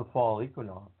the fall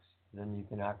equinox, then you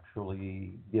can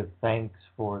actually give thanks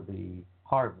for the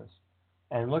harvest.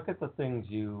 And look at the things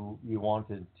you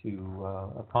wanted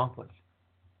to accomplish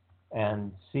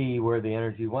and see where the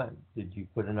energy went. Did you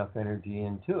put enough energy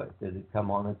into it? Did it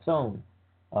come on its own?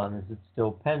 Is it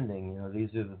still pending?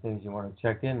 These are the things you want to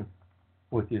check in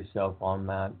with yourself on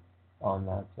that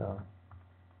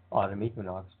autumn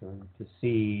equinox to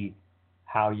see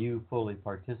how you fully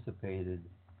participated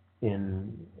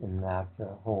in that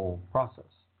whole process.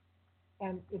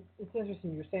 And it's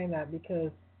interesting you're saying that,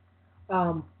 because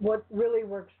what really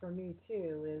works for me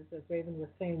too is, as Raven was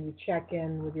saying, you check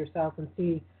in with yourself and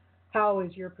see how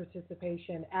is your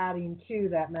participation adding to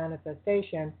that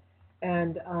manifestation.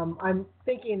 And I'm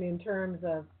thinking in terms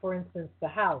of, for instance, the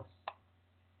house,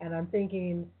 and I'm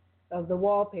thinking of the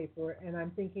wallpaper, and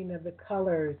I'm thinking of the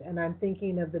colors, and I'm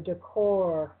thinking of the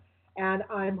decor, and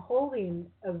I'm holding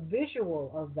a visual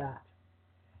of that.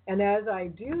 And as I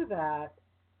do that,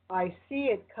 I see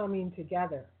it coming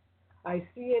together. I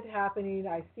see it happening.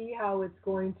 I see how it's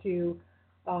going to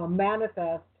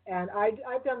manifest. And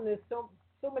I've done this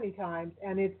so many times,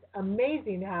 and it's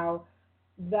amazing how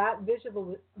that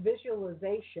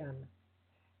visualization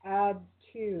adds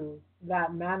to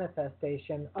that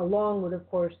manifestation, along with, of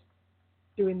course,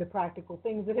 doing the practical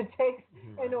things that it takes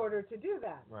in order to do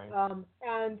that. Right.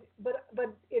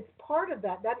 But it's part of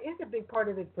that. That is a big part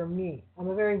of it for me. I'm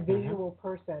a very visual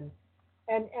person,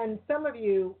 and some of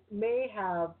you may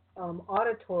have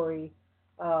auditory,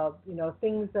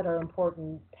 things that are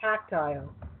important, tactile,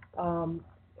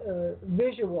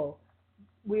 visual.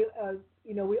 We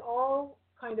all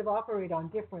kind of operate on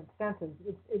different senses.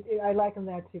 I liken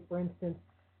that to, for instance,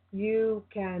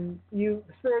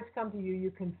 spirits come to you, you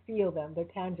can feel them, they're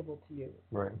tangible to you.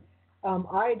 Right.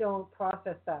 I don't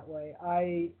process that way.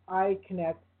 I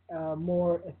connect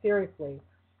more etherically.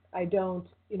 I don't,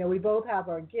 we both have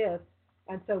our gifts,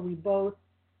 and so we both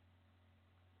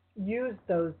use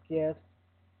those gifts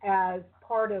as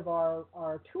part of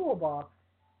our toolbox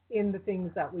in the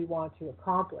things that we want to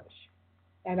accomplish.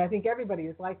 And I think everybody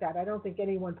is like that. I don't think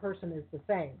any one person is the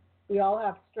same. We all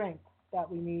have strengths that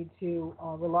we need to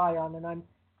rely on, and I'm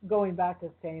going back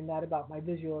to saying that about my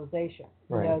visualization.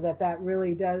 Right. That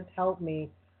really does help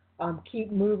me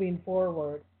keep moving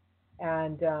forward,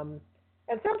 and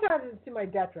sometimes it's to my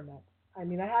detriment. I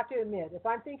mean, I have to admit, if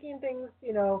I'm thinking things,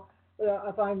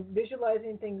 if I'm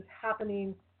visualizing things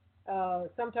happening,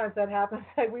 sometimes that happens.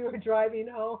 Like we were driving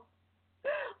home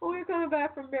when we were coming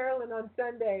back from Maryland on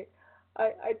Sunday.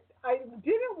 I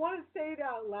didn't want to say it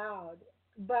out loud,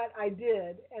 but I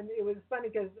did, and it was funny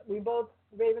because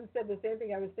Raven said the same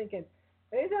thing. I was thinking,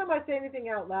 anytime I say anything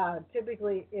out loud,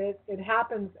 typically it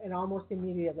happens and almost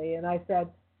immediately. And I said,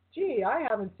 gee, I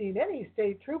haven't seen any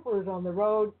state troopers on the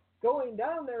road going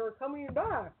down there or coming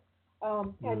back.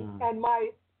 And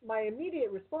my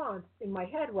immediate response in my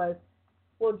head was,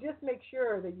 well, just make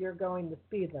sure that you're going the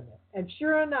speed limit. And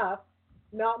sure enough,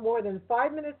 not more than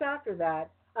 5 minutes after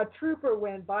that, a trooper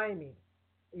went by me.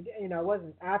 It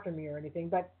wasn't after me or anything,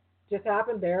 but just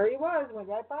happened. There he was, went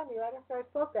right by me right after I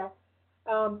spoke that.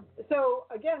 So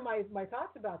again, my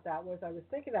thoughts about that was, I was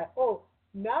thinking that,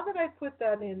 now that I've put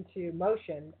that into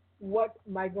motion, what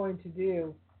am I going to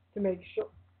do to make sure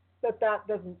that's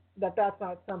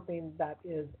not something that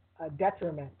is a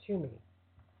detriment to me?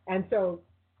 And so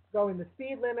going the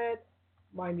speed limit,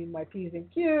 minding my P's and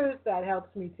Q's, that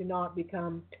helps me to not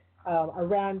become a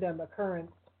random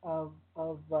occurrence of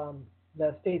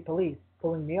the state police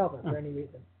pulling me over for any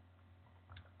reason.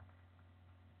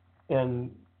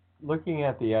 And looking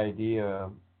at the idea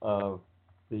of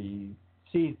the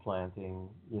seed planting,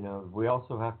 we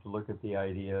also have to look at the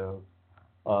idea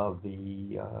of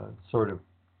the sort of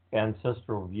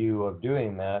ancestral view of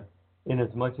doing that, in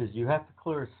as much as you have to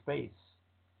clear space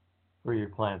for your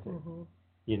planting. Mm-hmm.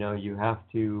 You have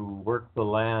to work the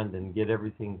land and get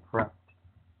everything prepped.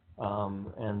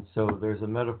 And so there's a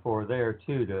metaphor there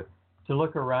too, to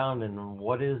look around and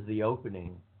what is the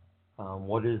opening,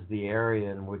 what is the area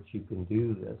in which you can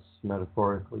do this,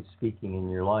 metaphorically speaking, in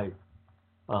your life.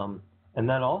 And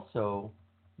then also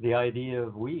the idea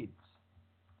of weeds,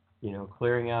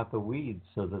 clearing out the weeds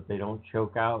so that they don't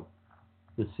choke out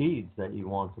the seeds that you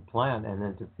want to plant and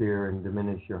interfere and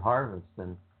diminish your harvest.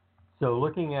 And so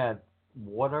looking at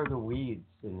what are the weeds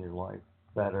in your life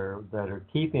that are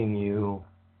keeping you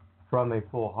from a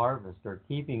full harvest, or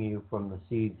keeping you from the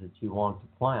seeds that you want to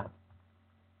plant.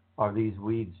 Are these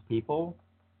weeds people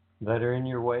that are in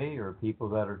your way, or people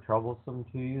that are troublesome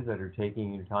to you, that are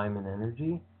taking your time and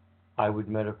energy? I would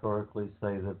metaphorically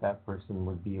say that person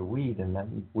would be a weed, and that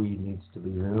weed needs to be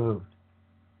removed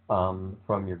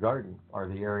from your garden, or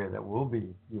the area that will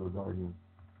be your garden.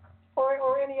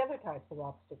 Or any other types of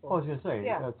obstacles. I was going to say,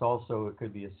 yeah. That's also, it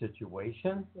could be a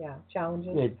situation. Yeah,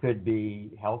 challenges. It could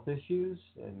be health issues,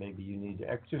 and maybe you need to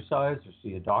exercise or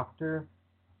see a doctor,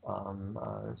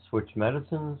 switch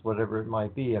medicines, whatever it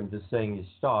might be. I'm just saying you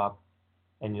stop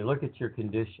and you look at your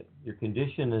condition. Your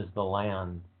condition is the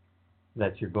land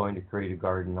that you're going to create a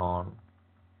garden on.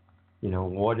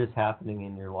 What is happening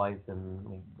in your life,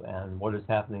 and what is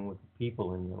happening with the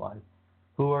people in your life.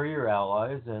 Who are your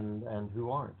allies and who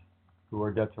aren't? Who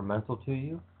are detrimental to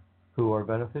you? Who are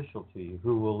beneficial to you?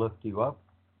 Who will lift you up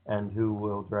and who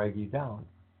will drag you down?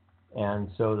 And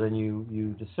so then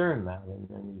you discern that, and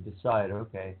you decide,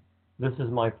 okay, this is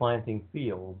my planting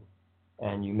field,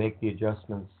 and you make the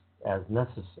adjustments as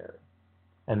necessary.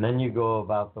 And then you go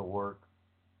about the work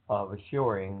of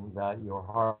assuring that your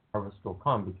harvest will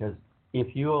come, because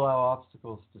if you allow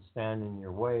obstacles to stand in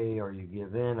your way, or you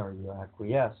give in, or you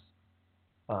acquiesce,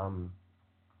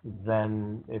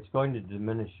 then it's going to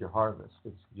diminish your harvest.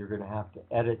 You're going to have to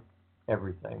edit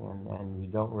everything, and you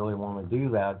don't really want to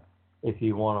do that. If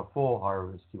you want a full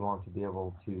harvest, you want to be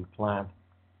able to plant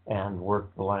and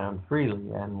work the land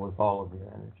freely and with all of your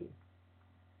energy.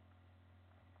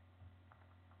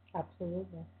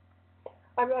 Absolutely.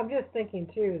 I'm just thinking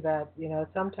too that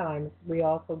sometimes we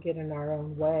also get in our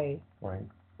own way. Right.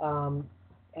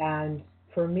 And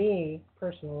for me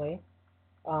personally,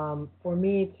 for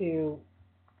me to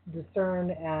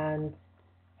discern and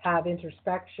have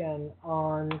introspection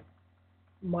on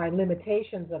my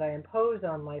limitations that I impose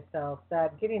on myself,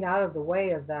 that getting out of the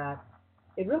way of that,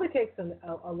 it really takes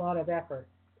a lot of effort.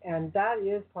 And that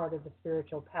is part of the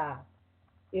spiritual path.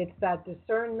 It's that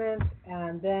discernment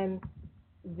and then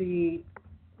the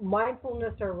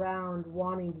mindfulness around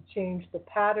wanting to change the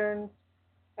patterns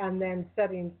and then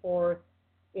setting forth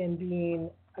in being,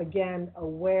 again,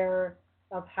 aware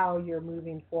of how you're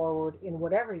moving forward in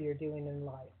whatever you're doing in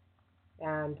life.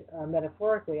 And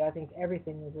metaphorically, I think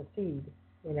everything is a seed.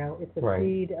 It's a Right.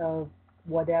 seed of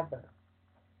whatever.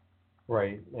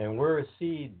 Right, and we're a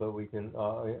seed, but we can,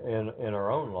 in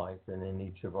our own life and in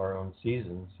each of our own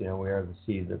seasons, we are the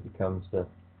seed that becomes the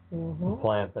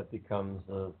plant that becomes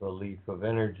the leaf of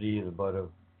energy, the bud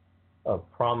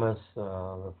of promise,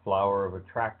 the flower of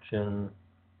attraction,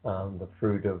 the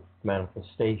fruit of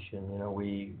manifestation.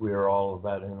 We are all of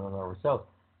that in and of ourselves.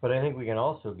 But I think we can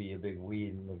also be a big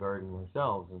weed in the garden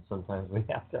ourselves, and sometimes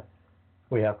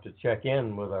we have to check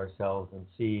in with ourselves and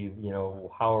see,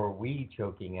 how are we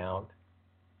choking out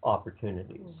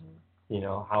opportunities?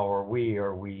 How are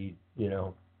we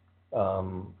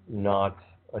not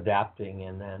adapting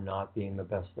and not being the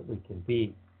best that we can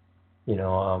be?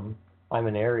 I'm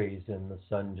an Aries, and the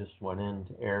sun just went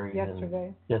into Aries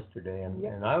yesterday,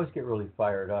 and I always get really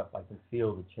fired up. I can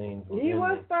feel the change. He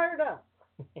was fired up.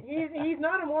 He's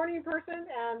not a morning person,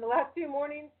 and the last 2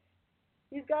 mornings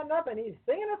he's gotten up and he's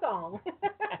singing a song.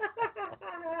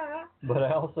 But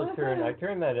I also turn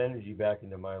that energy back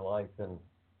into my life,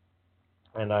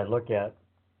 and I look at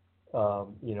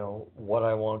what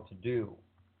I want to do,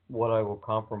 what I will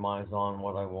compromise on,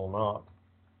 what I will not,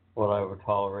 what I will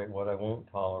tolerate, what I won't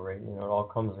tolerate. It all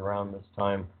comes around this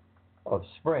time of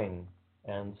spring,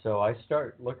 and so I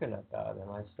start looking at that, and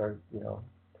I start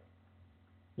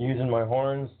using my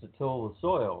horns to till the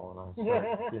soil, and I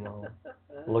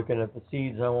start looking at the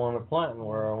seeds I want to plant and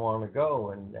where I want to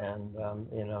go, and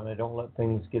I don't let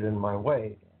things get in my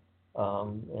way.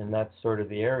 And that's sort of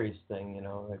the Aries thing,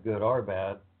 good or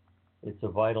bad. It's a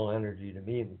vital energy to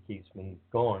me that keeps me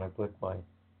going. I put my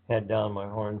head down, my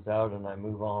horns out, and I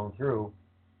move on through.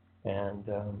 And,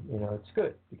 it's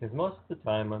good because most of the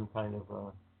time I'm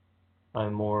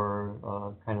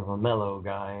more kind of a mellow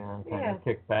guy, and I kind of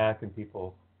kick back, and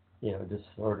people, just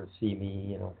sort of see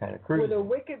me, kind of cruising. With a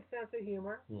wicked sense of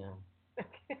humor. Yeah.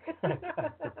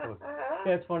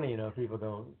 Yeah, it's funny, people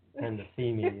don't tend to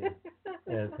see me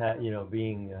as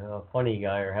being a funny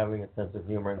guy or having a sense of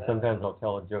humor. And sometimes I'll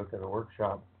tell a joke at a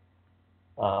workshop.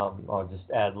 I'll just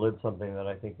ad-lib something that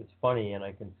I think is funny, and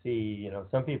I can see,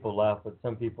 some people laugh, but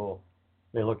some people,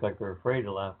 they look like they're afraid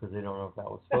to laugh because they don't know if that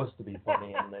was supposed to be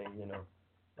funny, and they,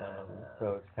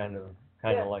 so it's kind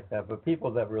of like that. But people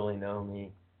that really know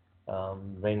me,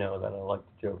 they know that I like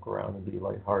to joke around and be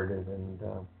lighthearted, and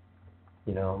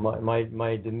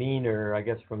my demeanor, I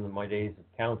guess from my days of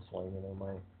counseling,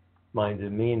 my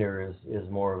demeanor is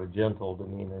more of a gentle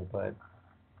demeanor, but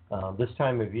this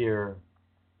time of year,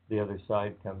 the other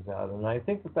side comes out, and I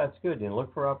think that's good.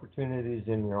 Look for opportunities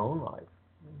in your own life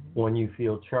when you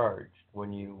feel charged,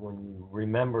 when you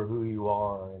remember who you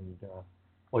are and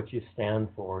what you stand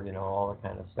for, all that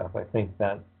kind of stuff. I think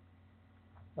that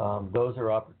those are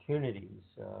opportunities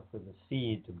for the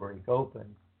seed to break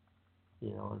open,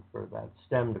 and for that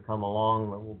stem to come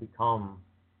along that will become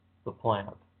the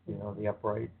plant, the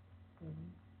upright,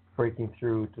 breaking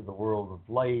through to the world of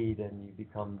light, and you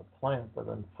become the plant that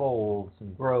unfolds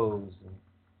and grows.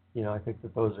 And, I think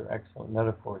that those are excellent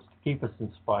metaphors to keep us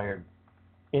inspired.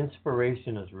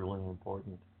 Inspiration is really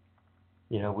important.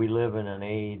 We live in an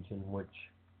age in which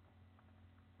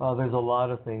there's a lot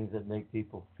of things that make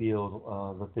people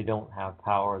feel that they don't have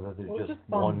power, that there's just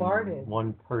one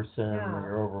person, and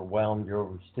you're overwhelmed, you're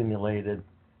overstimulated,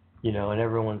 and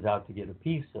everyone's out to get a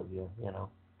piece of you,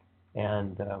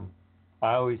 And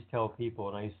I always tell people,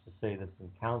 and I used to say this in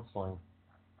counseling,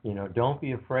 don't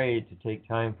be afraid to take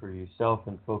time for yourself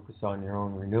and focus on your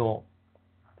own renewal.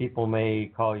 People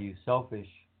may call you selfish,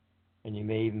 and you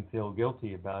may even feel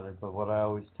guilty about it, but what I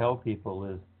always tell people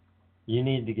is, you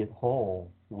need to get whole.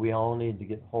 We all need to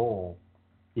get whole,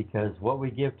 because what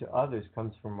we give to others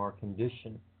comes from our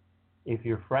condition. If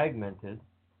you're fragmented,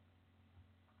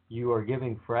 you are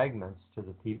giving fragments to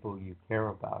the people you care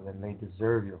about, and they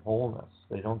deserve your wholeness.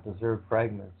 They don't deserve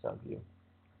fragments of you.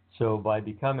 So by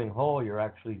becoming whole, you're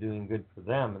actually doing good for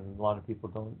them, and a lot of people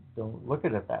don't look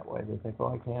at it that way. They think,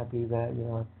 "Oh, I can't do that," you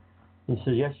know. He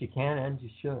says, "Yes, you can, and you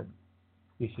should.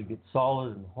 You should get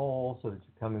solid and whole, so that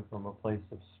you're coming from a place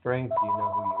of strength. You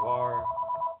know who you are,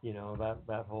 you know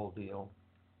that whole deal,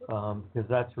 because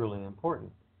that's really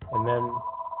important. And then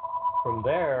from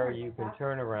there, you can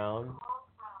turn around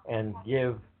and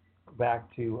give back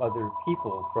to other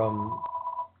people from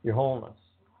your wholeness."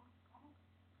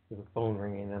 There's a phone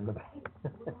ringing in the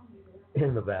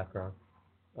in the background.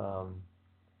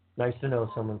 Nice to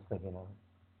know someone's thinking of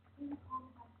it.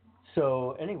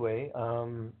 So anyway,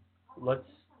 let's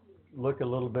look a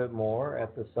little bit more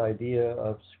at this idea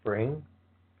of spring.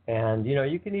 And you know,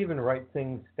 you can even write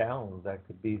things down that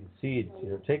could be the seeds.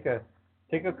 You know, take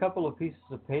a couple of pieces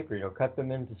of paper. You know, cut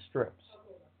them into strips,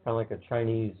 kind of like a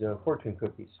Chinese fortune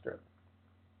cookie strip,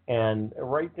 and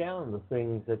write down the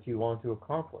things that you want to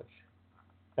accomplish.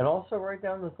 And also write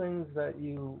down the things that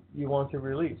you want to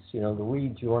release, you know, the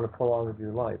weeds you want to pull out of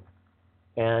your life.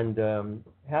 And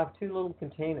have two little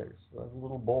containers,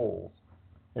 little bowls,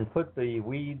 and put the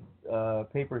weed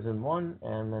papers in one,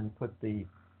 and then put the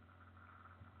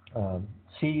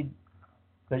seed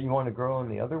that you want to grow in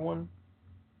the other one,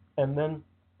 and then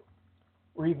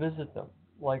revisit them,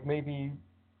 like maybe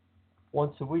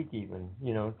once a week even.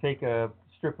 You know, take a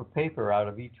strip of paper out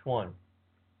of each one,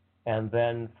 and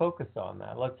then focus on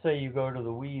that. Let's say you go to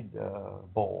the weed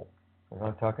bowl. I'm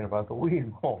not talking about the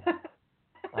weed bowl.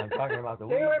 I'm talking about the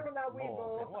weed bowl. Stay away from that weed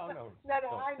bowl. Well, no,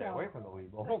 No, I stay know. away from the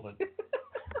weed bowl. But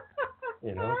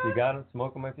you know, if you got them,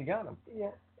 smoke them if you got them. Yeah.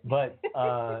 But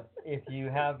if you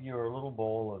have your little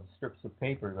bowl of strips of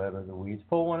paper that are the weeds,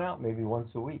 pull one out maybe once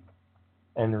a week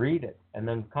and read it, and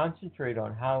then concentrate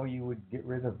on how you would get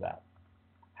rid of that,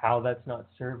 how that's not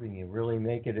serving you. Really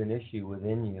make it an issue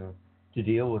within you to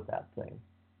deal with that thing.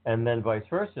 And then vice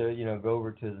versa, you know, go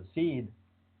over to the seed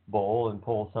bowl and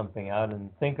pull something out and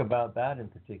think about that in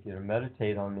particular.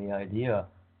 Meditate on the idea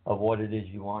of what it is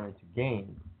you wanted to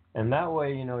gain. And that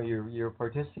way, you know, you're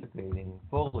participating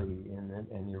fully in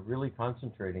it, and you're really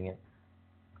concentrating it.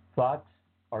 Thoughts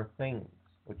are things.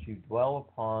 What you dwell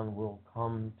upon will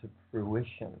come to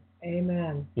fruition.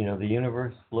 Amen. You know, the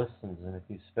universe listens, and if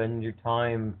you spend your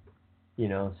time, you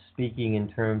know, speaking in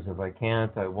terms of I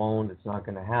can't, I won't, it's not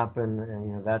going to happen, and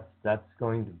you know that's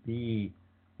going to be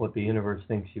what the universe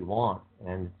thinks you want,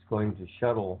 and it's going to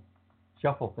shuffle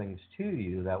things to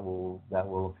you that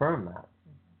will affirm that.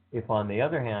 If on the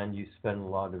other hand you spend a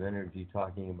lot of energy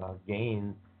talking about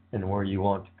gain and where you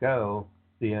want to go,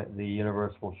 the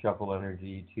universe will shuffle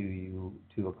energy to you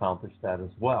to accomplish that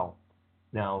as well.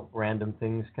 Now, random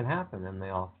things can happen, and they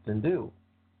often do.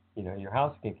 You know, your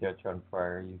house can catch on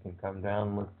fire. You can come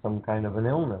down with some kind of an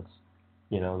illness.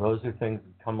 You know, those are things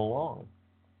that come along.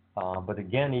 But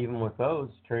again, even with those,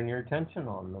 turn your attention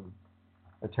on them.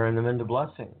 Turn them into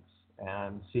blessings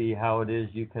and see how it is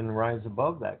you can rise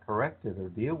above that, correct it, or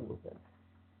deal with it.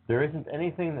 There isn't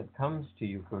anything that comes to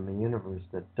you from the universe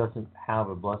that doesn't have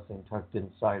a blessing tucked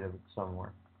inside of it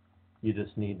somewhere. You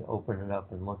just need to open it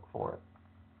up and look for it.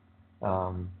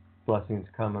 Blessings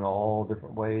come in all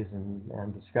different ways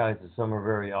and disguises. Some are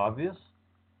very obvious.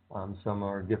 Some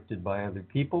are gifted by other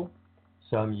people.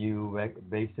 Some you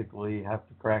basically have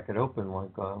to crack it open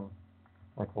like a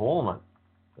walnut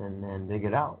and dig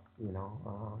it out, you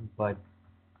know. But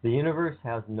the universe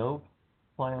has no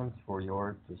plans for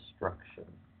your destruction.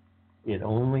 It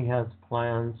only has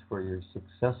plans for your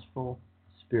successful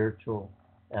spiritual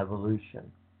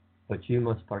evolution. But you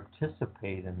must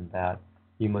participate in that.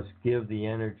 You must give the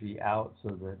energy out so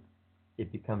that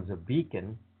it becomes a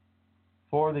beacon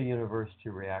for the universe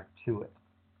to react to it.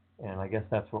 And I guess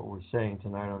that's what we're saying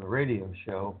tonight on the radio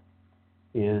show,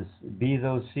 is be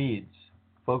those seeds.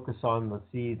 Focus on the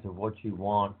seeds of what you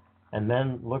want, and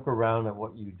then look around at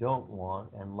what you don't want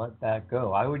and let that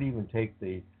go. I would even take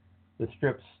the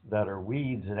strips that are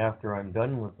weeds, and after I'm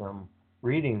done with them,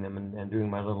 reading them and doing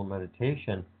my little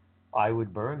meditation, I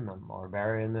would burn them or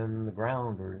bury them in the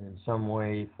ground or in some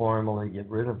way formally get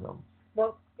rid of them.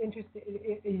 Well, interesting.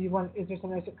 Is there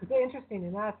something? Because interesting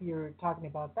enough, you're talking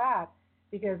about that,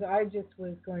 because I just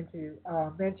was going to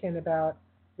mention about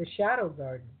the shadow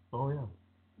garden. Oh yeah.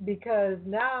 Because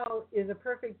now is a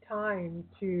perfect time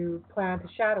to plant a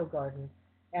shadow garden,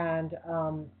 and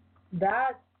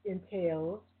that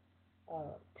entails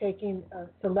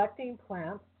selecting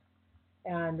plants.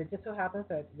 And it just so happens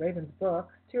that Raven's book,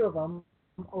 two of them,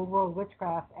 Overworld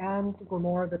Witchcraft and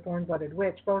Grimoire the Thorn-Blooded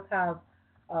Witch, both have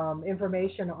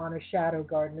information on a shadow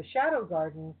garden. The shadow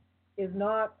garden is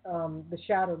not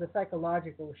the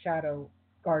psychological shadow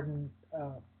garden.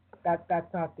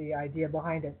 That's not the idea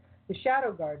behind it. the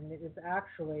shadow garden is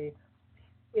actually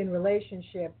in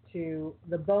relationship to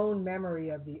the bone memory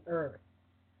of the earth.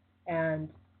 And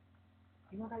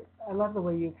you know what, I love the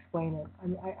way you explain it. I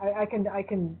mean, I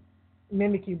can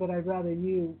mimic you, but I'd rather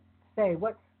you say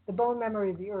what the bone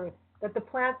memory of the earth, that the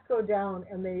plants go down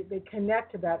and they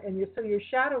connect to that. And so your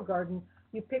shadow garden,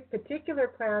 you pick particular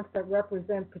plants that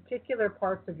represent particular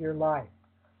parts of your life.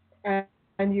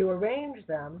 And you arrange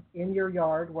them in your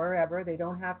yard, wherever. They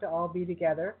don't have to all be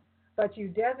together. But you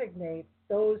designate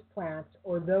those plants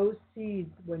or those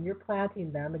seeds when you're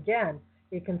planting them. Again,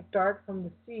 it can start from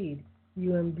the seed.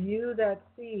 You imbue that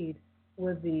seed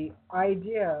with the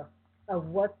idea of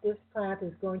what this plant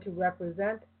is going to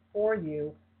represent for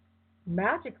you,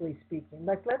 magically speaking.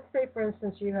 Like, let's say, for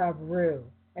instance, you have rue,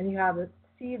 and you have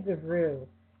seeds of rue,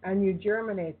 and you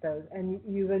germinate those, and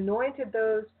you've anointed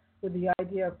those with the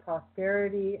idea of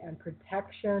prosperity and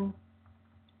protection,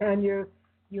 and you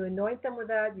anoint them with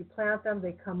that, you plant them,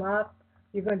 they come up,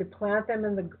 you're going to plant them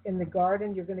in the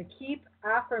garden, you're going to keep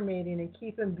affirmating and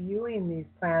keep imbuing these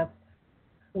plants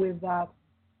with that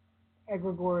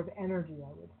egregore of energy, I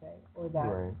would say, or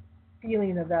that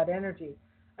feeling of that energy.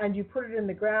 And you put it in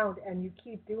the ground and you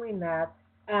keep doing that.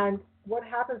 And what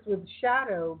happens with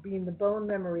shadow, being the bone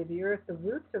memory of the earth, the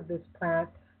roots of this plant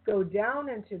go down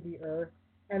into the earth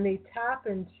and they tap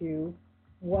into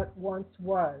what once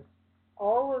was.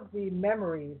 All of the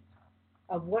memories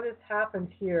of what has happened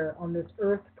here on this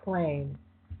earth plane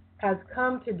has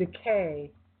come to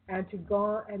decay and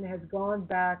has gone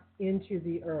back into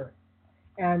the earth.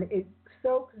 And it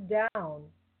soaks down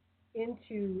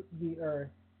into the earth.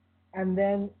 And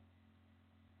then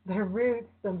the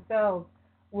roots themselves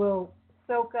will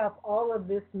soak up all of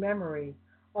this memory,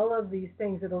 all of these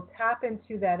things. It'll tap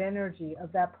into that energy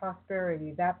of that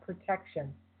prosperity, that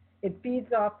protection. It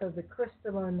feeds off of the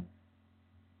crystalline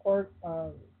or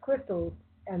crystals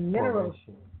and minerals.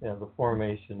 Yeah, the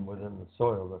formation within the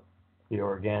soil, the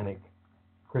organic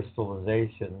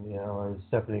crystallization. You know, as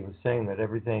Stephanie was saying, that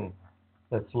everything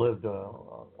that's lived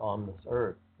on this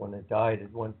earth, when it died,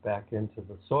 it went back into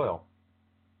the soil,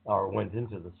 or went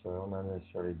into the soil, not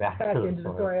necessarily back to the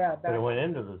soil, yeah, but it went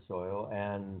into the soil,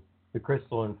 and the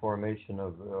crystalline formation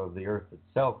of the earth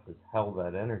itself has held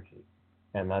that energy,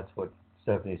 and that's what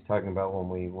Stephanie's talking about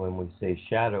when we say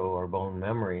shadow or bone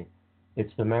memory.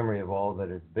 It's the memory of all that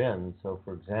has been. So,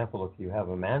 for example, if you have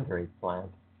a mandrake plant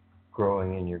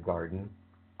growing in your garden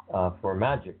for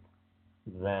magic,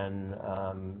 then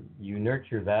you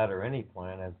nurture that, or any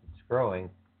plant as it's growing.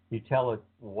 You tell it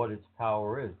what its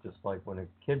power is, just like when a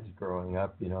kid's growing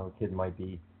up. You know, a kid might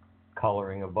be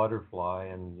coloring a butterfly,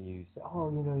 and you say,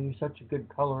 oh, you know, you're such a good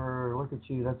colorer, look at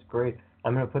you, that's great.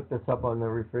 I'm going to put this up on the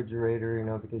refrigerator, you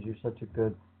know, because you're such a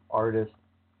good artist.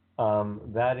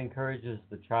 That encourages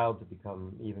the child to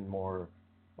become even more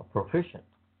proficient.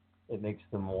 It makes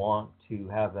them want to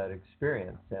have that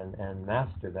experience and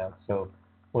master that. So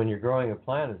when you're growing a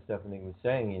plant, as Stephanie was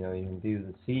saying, you know, you imbue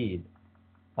the seed.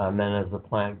 Then as the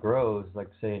plant grows, like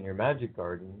say in your magic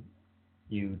garden,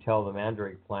 you tell the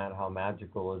mandrake plant how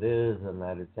magical it is, and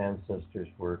that its ancestors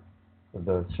were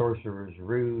the sorcerer's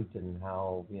root, and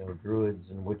how, you know, druids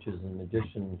and witches and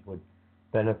magicians would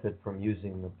benefit from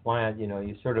using the plant. You know,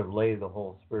 you sort of lay the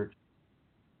whole spiritual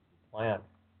plant,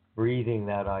 breathing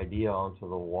that idea onto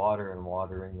the water and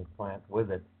watering the plant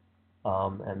with it.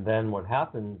 And then what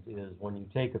happens is when you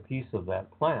take a piece of that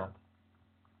plant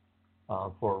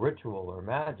for a ritual or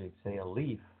magic, say a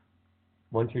leaf,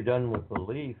 once you're done with the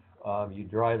leaf, you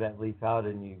dry that leaf out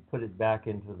and you put it back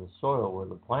into the soil where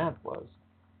the plant was.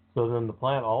 So then the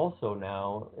plant also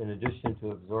now, in addition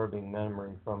to absorbing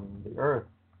memory from the earth,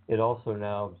 it also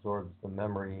now absorbs the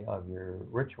memory of your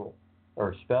ritual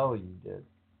or spell you did.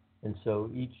 And so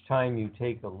each time you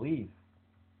take a leaf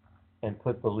and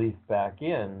put the leaf back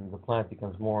in, the plant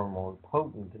becomes more and more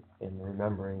potent in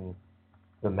remembering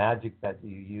the magic that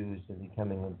you used and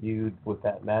becoming imbued with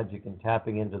that magic and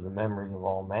tapping into the memory of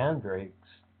all mandrakes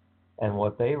and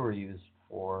what they were used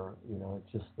for. You know,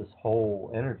 it's just this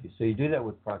whole energy. So you do that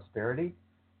with prosperity.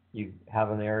 You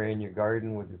have an area in your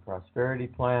garden with your prosperity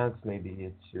plants. Maybe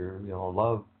it's your, you know,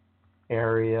 love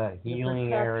area, a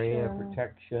healing area,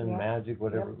 protection, magic,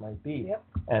 whatever it might be.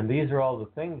 And these are all the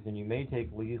things, and you may take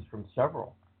leaves from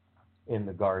several in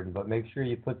the garden, but make sure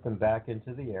you put them back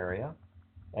into the area,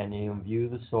 and you imbue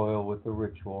the soil with the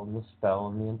ritual and the spell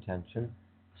and the intention,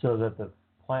 so that the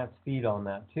plants feed on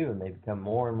that too, and they become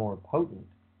more and more potent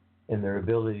in their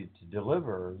ability to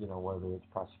deliver, you know, whether it's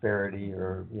prosperity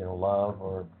or, you know, love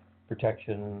or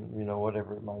protection, you know,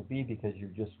 whatever it might be, because you're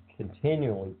just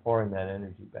continually pouring that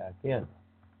energy back in.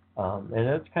 And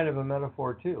that's kind of a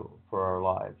metaphor too for our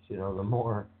lives. You know, the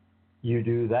more you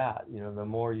do that, the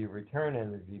more you return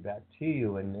energy back to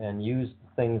you and use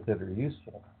the things that are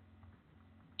useful.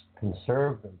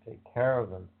 Conserve them, take care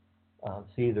of them,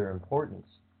 see their importance.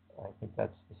 I think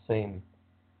that's the same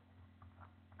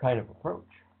kind of approach.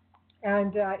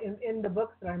 And in the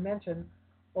books that I mentioned,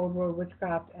 Old World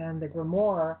Witchcraft and the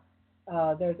Grimoire,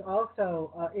 there's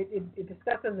also, it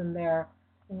discusses in there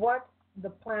what the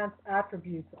plant's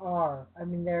attributes are. I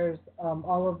mean, there's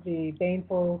all of the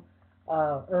baneful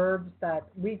herbs that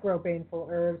we grow, baneful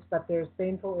herbs, but there's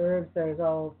baneful herbs, there's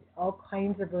all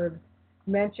kinds of herbs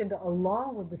mentioned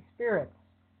along with the spirits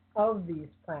of these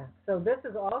plants. So this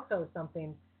is also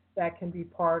something that can be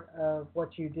part of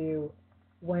what you do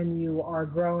when you are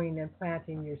growing and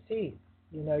planting your seeds.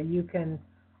 You can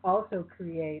also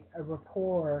create a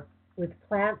rapport with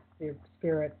plant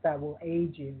spirits that will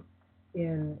aid you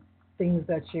in things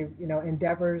that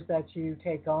endeavors that you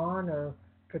take on, or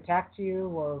protect you,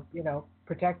 or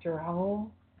protect your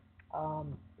home.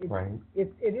 Right.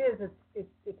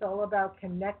 It's all about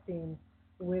connecting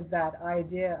with that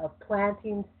idea of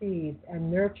planting seeds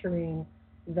and nurturing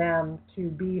them to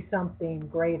be something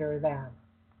greater than.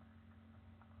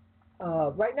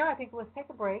 Right now, I think let's take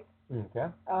a break. Okay.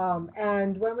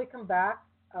 And when we come back,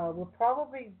 we'll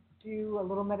probably do a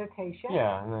little meditation.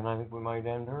 Yeah, and then I think we might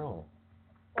end early.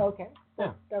 Okay.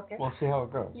 Yeah. Okay. We'll see how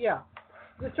it goes. Yeah.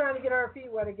 Just trying to get our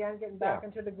feet wet again, getting back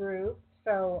into the groove.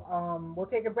 So we'll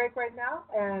take a break right now,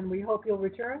 and we hope you'll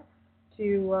return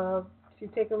to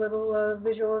take a little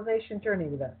visualization journey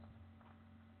with us.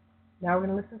 Now we're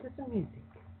going to listen to some music.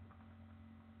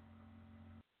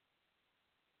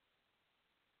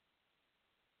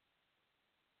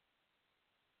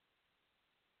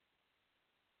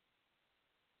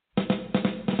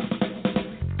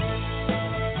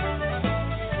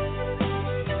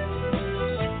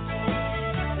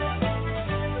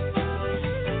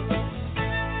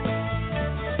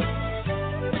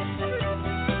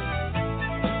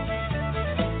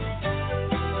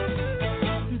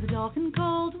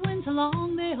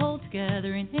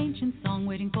 Together in ancient song,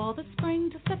 waiting for the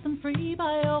spring to set them free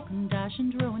by oak and dash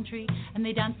and rowan tree. And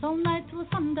they dance all night till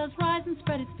the sun does rise and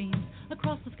spread its beams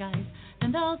across the skies.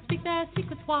 Then they'll speak their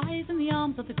secrets wise in the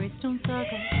arms of the great stone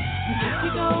circle. And if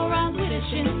you go around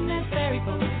Widish in their fairy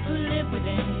folk who live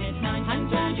within it, 9 times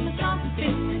round you must dance and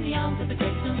spin in the arms of the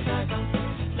great stone circle.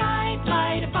 Light,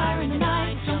 light, a fire in the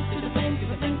night, jump to the flames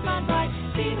burn bright.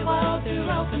 See the world through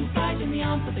open sight in the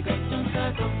arms of the great stone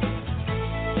circle.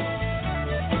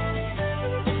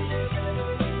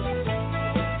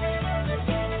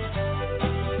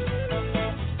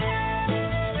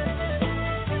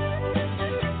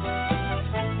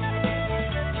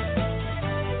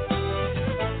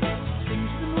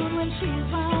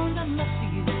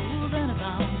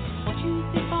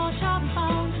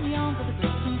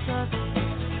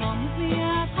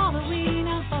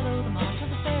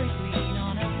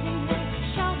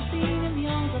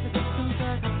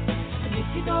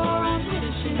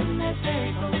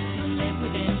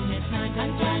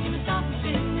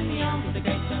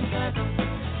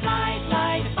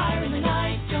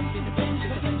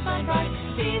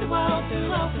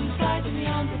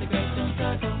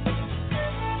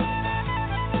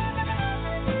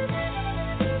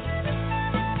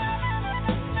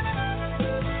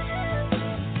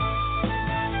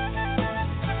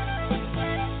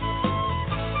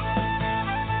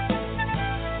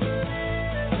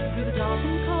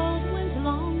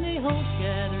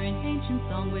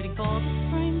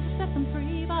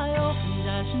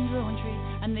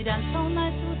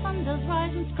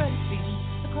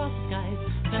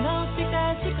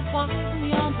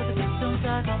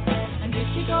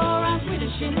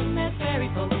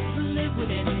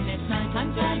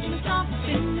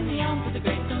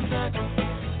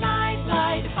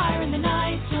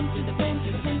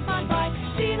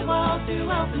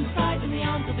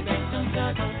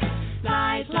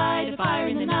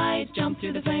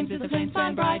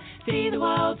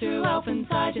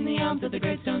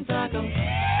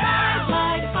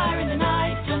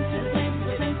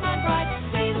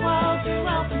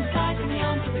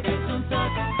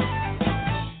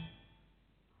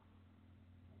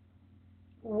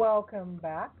 Welcome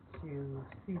back to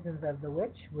Seasons of the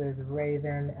Witch with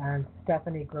Raven and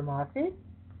Stephanie Grimassi.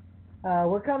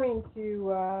 We're coming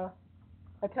to a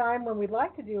time when we'd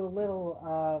like to do a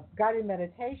little guided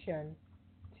meditation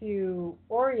to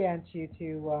orient you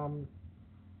to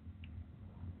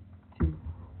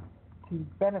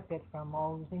benefit from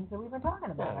all the things that we've been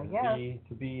talking about. I guess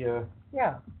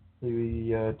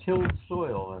the tilled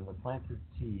soil and the planted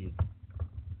seed.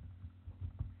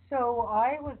 So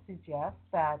I would suggest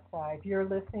that if you're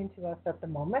listening to us at the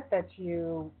moment, that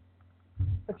you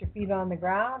put your feet on the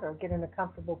ground or get in a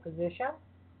comfortable position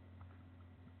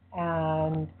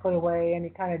and put away any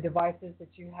kind of devices that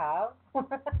you have.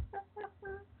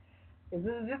 This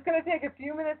is just going to take a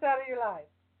few minutes out of your life.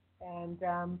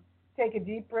 And take a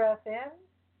deep breath in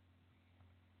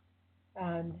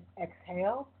and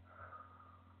exhale.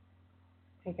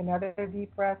 Take another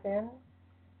deep breath in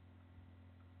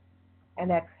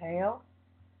and exhale.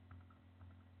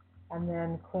 And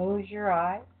then close your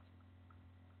eyes.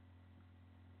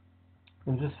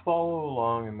 And just follow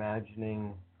along,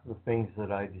 imagining the things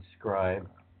that I described,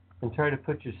 and try to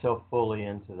put yourself fully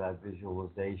into that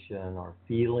visualization or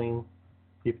feeling.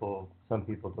 Some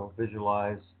people don't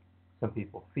visualize, some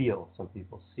people feel, some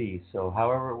people see. So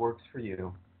however it works for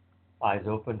you, eyes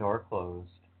opened or closed,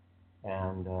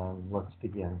 and let's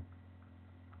begin.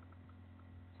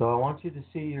 So I want you to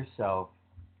see yourself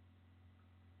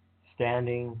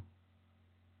standing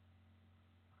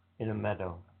in a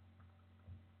meadow.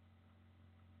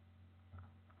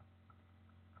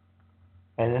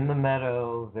 And in the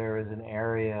meadow, there is an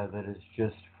area that is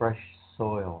just fresh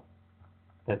soil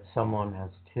that someone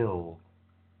has tilled.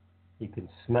 You can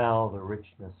smell the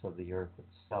richness of the earth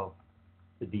itself,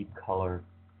 the deep color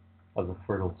of the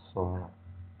fertile soil.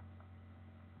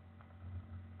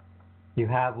 You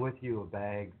have with you a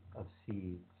bag of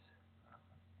seeds,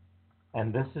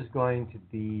 and this is going to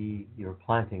be your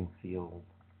planting field.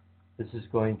 This is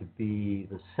going to be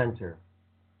the center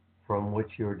from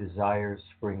which your desires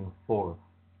spring forth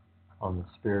on the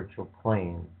spiritual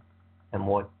plane. And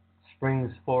what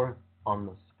springs forth on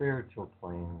the spiritual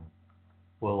plane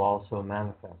will also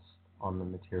manifest on the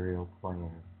material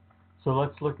plane. So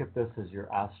let's look at this as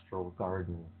your astral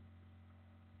garden.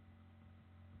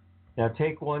 Now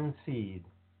take one seed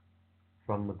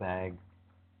from the bag.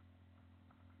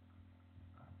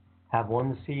 Have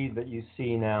one seed that you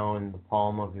see now in the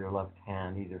palm of your left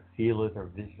hand. Either feel it or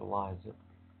visualize it.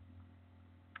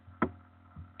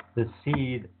 The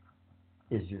seed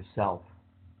is yourself.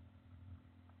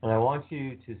 And I want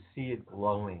you to see it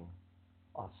glowing,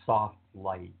 a soft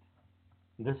light.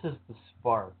 This is the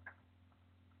spark.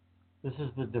 This is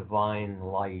the divine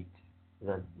light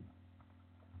that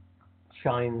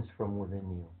shines from within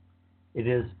you. It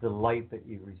is the light that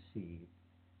you receive.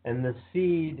 And the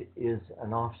seed is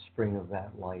an offspring of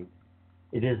that light.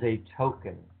 It is a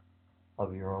token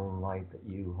of your own light that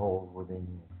you hold within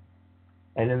you.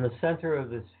 And in the center of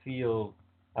this field,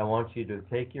 I want you to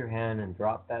take your hand and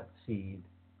drop that seed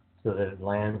so that it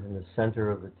lands in the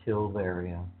center of the tilled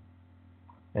area,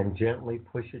 and gently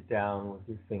push it down with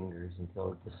your fingers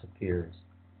until it disappears.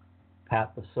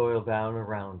 Pat the soil down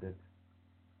around it,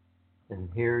 and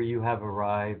here you have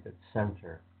arrived at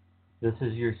center. This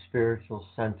is your spiritual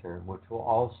center, which will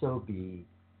also be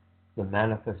the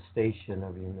manifestation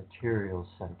of your material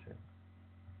center.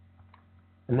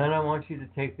 And then I want you to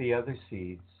take the other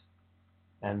seeds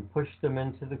and push them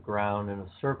into the ground in a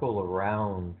circle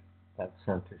around that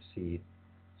center seed.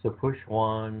 So push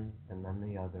one, and then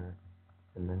the other,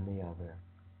 and then the other,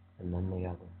 and then the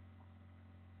other.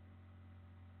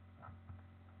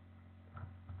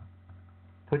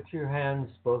 Put your hands,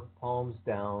 both palms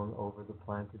down over the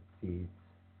planted seeds,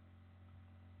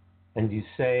 and you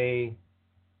say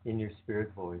in your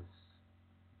spirit voice,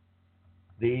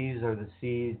 "These are the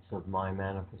seeds of my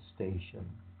manifestation.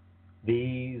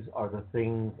 These are the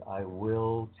things I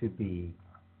will to be.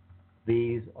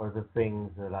 These are the things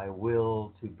that I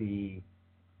will to be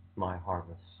my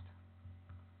harvest."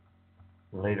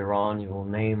 Later on, you will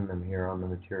name them here on the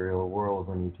material world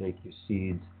when you take your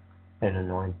seeds and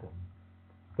anoint them.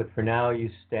 But for now, you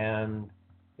stand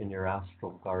in your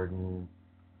astral garden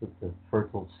with the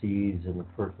fertile seeds and the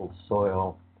fertile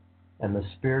soil, and the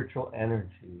spiritual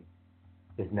energy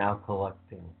is now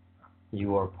collecting.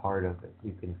 You are part of it.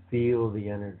 You can feel the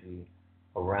energy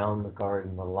around the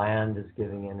garden. The land is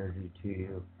giving energy to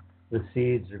you. The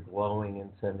seeds are glowing and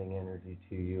sending energy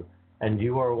to you. And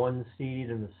you are one seed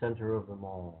in the center of them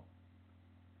all.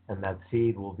 And that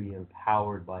seed will be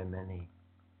empowered by many,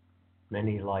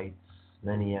 many lights,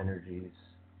 many energies.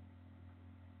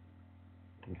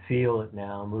 You can feel it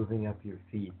now moving up your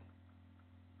feet,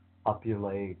 up your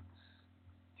legs,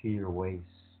 to your waist,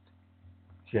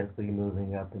 gently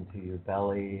moving up into your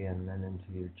belly and then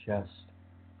into your chest,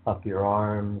 up your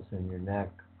arms and your neck,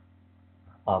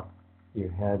 up your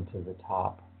head to the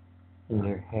top, in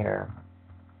your hair.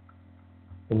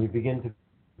 And you begin to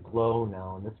glow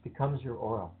now, and this becomes your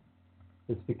aura.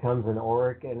 This becomes an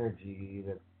auric energy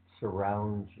that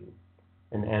surrounds you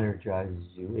and energizes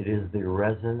you. It is the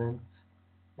resonance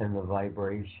and the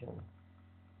vibration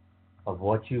of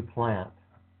what you plant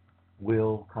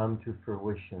will come to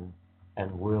fruition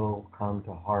and will come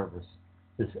to harvest.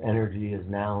 This energy is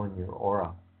now in your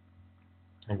aura,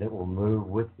 and it will move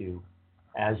with you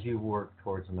as you work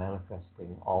towards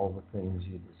manifesting all the things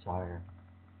you desire.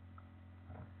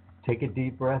 Take a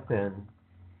deep breath in,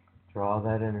 draw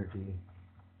that energy,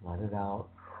 let it out.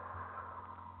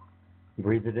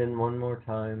 Breathe it in one more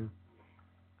time,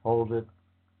 hold it,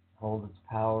 hold its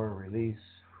power, release.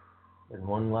 And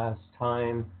one last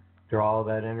time, draw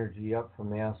that energy up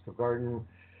from the astral garden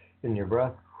in your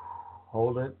breath,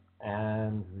 hold it,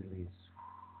 and release.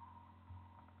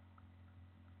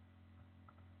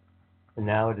 And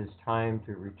now it is time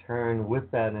to return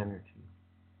with that energy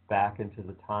back into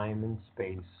the time and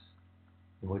space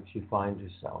in which you find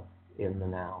yourself in the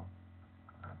now.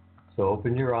 So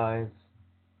open your eyes,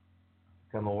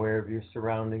 become aware of your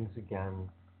surroundings again,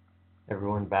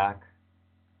 everyone back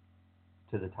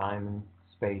to the time and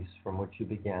space from which you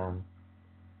began.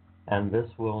 And this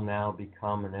will now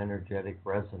become an energetic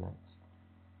resonance.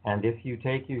 And if you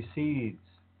take your seeds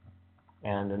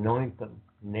and anoint them,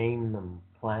 name them,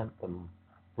 plant them,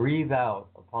 breathe out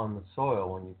upon the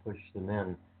soil when you push them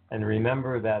in, and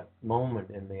remember that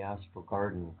moment in the astral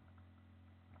garden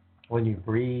when you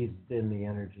breathed in the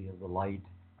energy of the light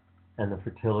and the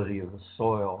fertility of the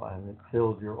soil and it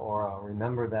filled your aura.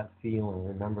 Remember that feeling,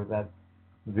 remember that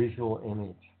visual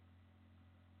image,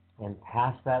 and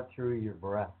pass that through your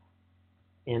breath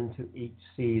into each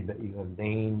seed that you have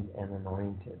named and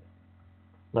anointed.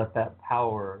 Let that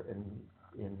power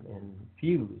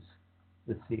infuse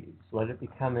the seeds. Let it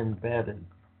become embedded,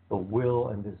 the will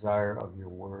and desire of your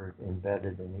word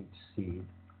embedded in each seed.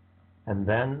 And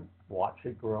then watch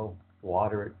it grow,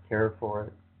 water it, care for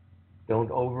it. Don't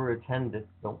over-attend it.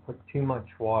 Don't put too much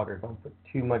water. Don't put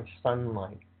too much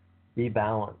sunlight. Be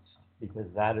balanced, because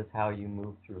that is how you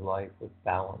move through life, with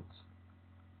balance.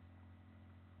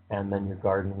 And then your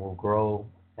garden will grow,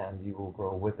 and you will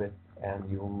grow with it, and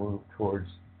you will move towards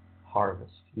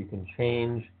harvest. You can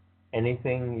change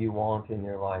anything you want in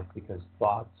your life, because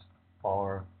thoughts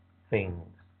are things,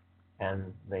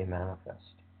 and they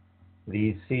manifest.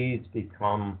 These seeds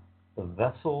become the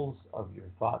vessels of your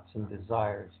thoughts and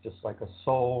desires. Just like a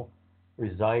soul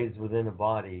resides within a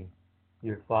body,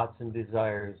 your thoughts and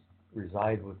desires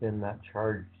reside within that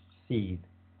charged seed.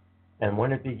 And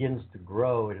when it begins to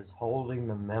grow, it is holding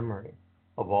the memory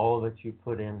of all that you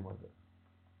put into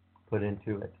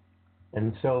it.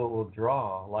 And so it will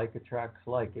draw, like attracts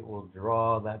like, it will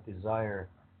draw that desire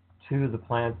to the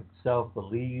plant itself. The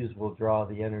leaves will draw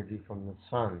the energy from the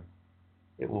sun.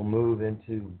 It will move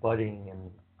into budding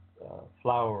and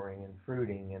flowering and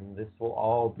fruiting, and this will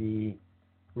all be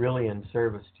really in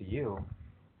service to you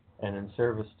and in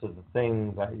service to the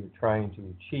thing that you're trying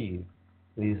to achieve.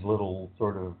 These little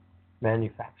sort of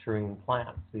manufacturing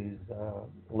plants, these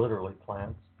literally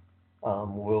plants,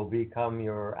 will become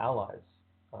your allies,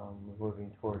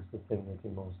 moving towards the thing that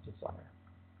you most desire.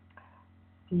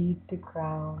 Seed to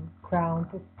crown, crown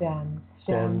to stem,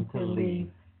 Stem to leaf,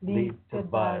 leaf to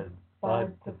bud,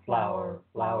 bud to flower,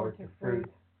 flower to fruit,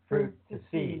 fruit to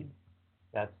seed.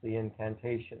 That's the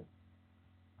incantation.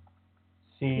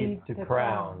 Seed to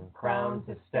crown, crown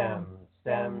to stem,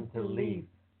 stem to leaf,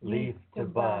 leaf to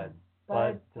bud,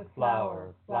 bud to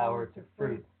flower, flower to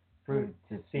fruit, fruit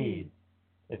to seed.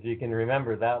 If you can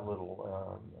remember that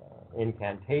little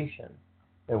incantation,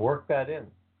 and work that in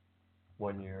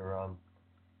when you're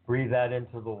breathe that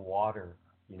into the water,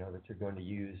 that you're going to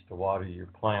use to water your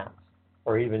plants,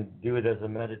 or even do it as a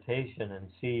meditation and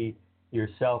see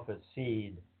yourself as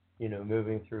seed,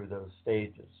 moving through those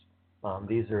stages.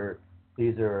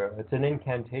 It's an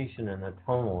incantation and a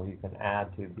tonal you can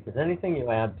add to, because anything you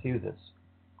add to this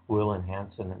will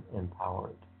enhance and empower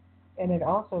it. And it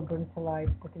also brings to life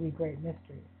the three great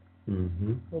mysteries,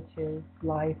 which is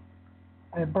life,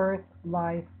 birth,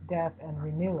 life, death, and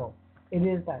renewal. It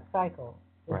is that cycle.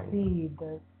 The right. Seed,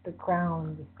 the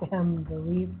crown, the stem, the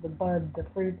leaf, the bud, the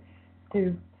fruit,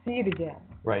 to seed again.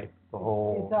 Right. The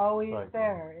whole It's always cycle.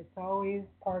 there. It's always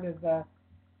part of the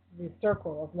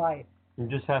circle of life. You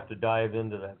just have to dive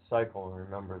into that cycle and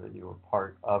remember that you are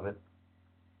part of it.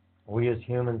 We as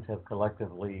humans have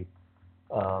collectively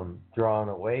drawn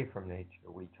away from nature.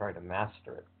 We try to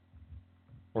master it,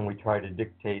 and we try to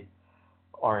dictate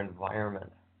our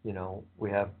environment. We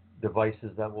have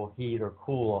devices that will heat or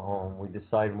cool a home. We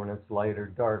decide when it's light or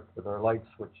dark with our light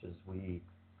switches. We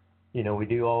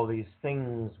do all these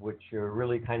things which are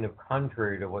really kind of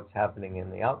contrary to what's happening in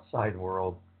the outside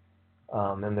world.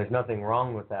 And there's nothing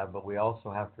wrong with that, but we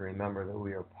also have to remember that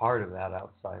we are part of that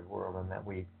outside world, and that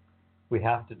we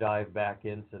have to dive back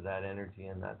into that energy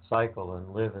and that cycle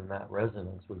and live in that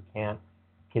resonance. We can't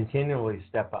continually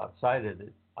step outside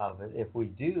of it. If we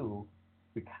do,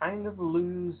 we kind of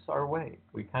lose our way.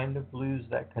 We kind of lose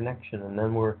that connection, and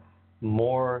then we're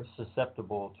more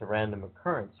susceptible to random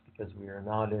occurrence because we are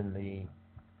not in the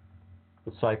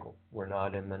cycle. We're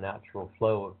not in the natural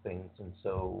flow of things, and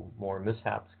so more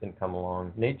mishaps can come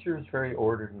along. Nature is very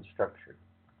ordered and structured.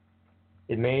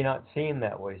 It may not seem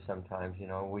that way sometimes. You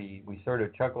know, we sort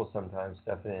of chuckle sometimes,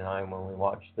 Stephanie and I, when we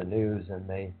watch the news and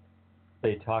they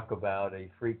talk about a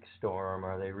freak storm,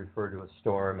 or they refer to a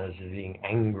storm as being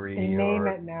angry, they name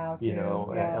it now, you too.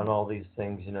 know, yeah. and all these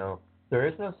things. You know, there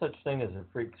is no such thing as a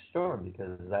freak storm,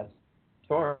 because that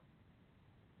storm,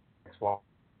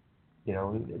 you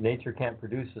know, nature can't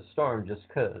produce a storm just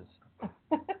 'cause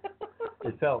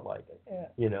it felt like it. Yeah.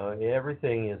 You know,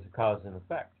 everything is cause and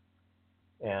effect,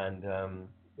 and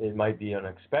it might be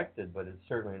unexpected, but it's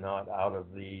certainly not out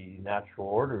of the natural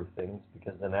order of things,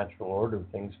 because the natural order of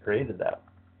things created that.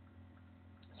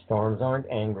 Storms aren't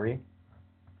angry.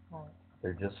 Right.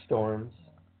 They're just storms.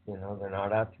 You know, they're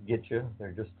not out to get you.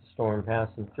 They're just a storm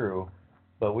passing through.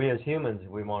 But we as humans,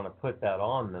 we want to put that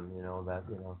on them, you know, that,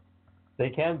 you know, they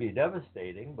can be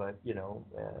devastating, but, you know,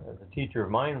 as a teacher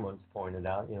of mine once pointed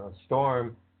out, you know, a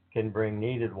storm can bring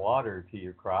needed water to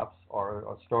your crops, or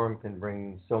a storm can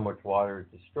bring so much water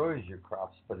it destroys your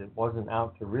crops, but it wasn't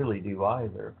out to really do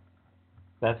either.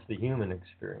 That's the human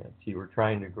experience. You were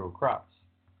trying to grow crops,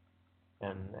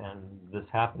 and this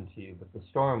happened to you, but the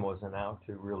storm wasn't out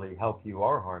to really help you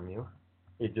or harm you.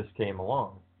 It just came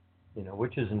along. You know,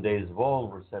 witches in days of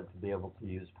old were said to be able to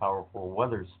use powerful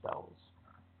weather spells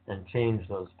and change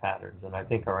those patterns, and I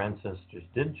think our ancestors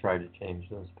did try to change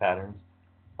those patterns,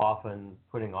 often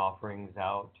putting offerings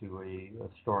out to a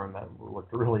storm that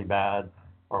looked really bad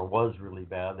or was really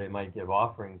bad. They might give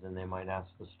offerings, and they might ask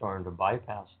the storm to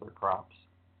bypass their crops.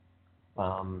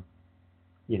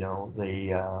 You know,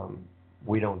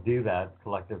 we don't do that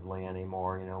collectively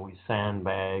anymore. You know, we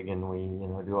sandbag, and we, you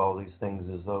know, do all these things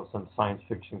as though some science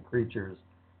fiction creatures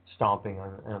stomping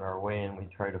on our way, and we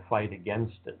try to fight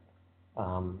against it,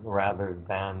 rather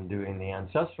than doing the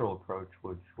ancestral approach,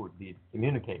 which would be to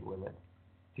communicate with it,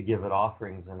 to give it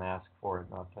offerings and ask for it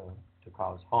not to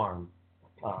cause harm.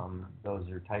 Those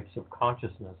are types of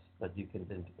consciousness that you can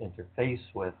interface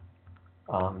with.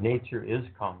 Nature is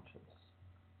conscious,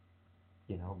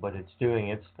 you know, but it's doing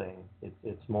its thing.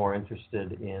 It's more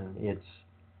interested in its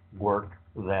work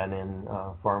than in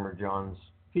Farmer John's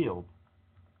field.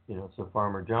 You know, so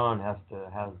Farmer John has to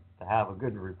have a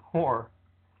good rapport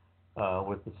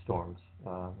with the storms.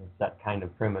 It's that kind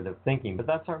of primitive thinking, but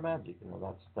that's our magic. You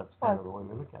know, that's kind of the way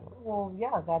we look at it. Well,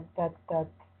 yeah,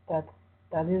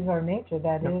 that is our nature.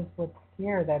 That is what's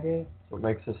here. That is what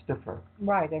makes us different.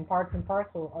 Right, and part and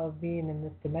parcel of being in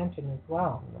this dimension as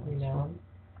well. You know,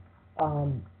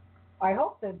 I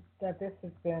hope that this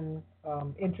has been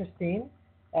interesting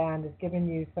and has given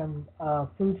you some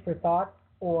food for thought,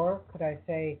 or could I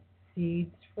say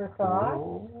seeds for thought?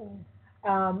 Oh.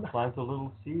 Plant a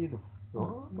little seed.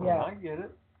 Yeah, I get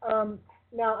it.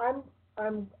 Now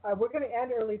we're going to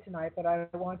end early tonight, but I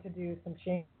want to do some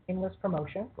shameless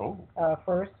promotion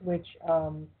first, which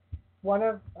one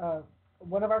of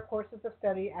our courses of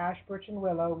study, Ash, Birch, and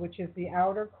Willow, which is the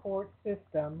outer court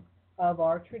system of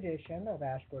our tradition of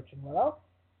Ash, Birch, and Willow,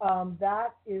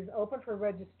 that is open for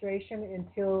registration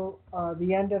until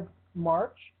the end of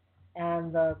March,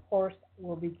 and the course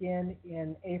will begin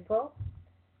in April.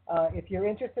 If you're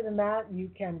interested in that, you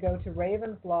can go to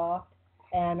Raven's Loft,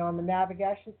 and on the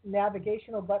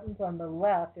navigational buttons on the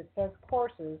left, it says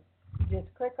courses. Just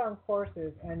click on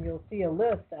courses, and you'll see a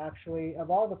list, actually,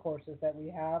 of all the courses that we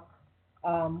have.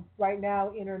 Right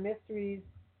now, Inner Mysteries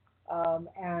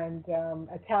and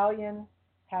Italian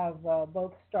have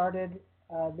both started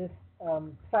this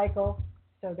cycle,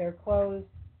 so they're closed.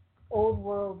 Old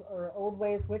World or Old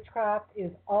Ways Witchcraft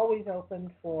is always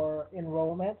open for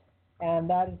enrollment. And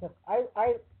that is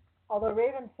although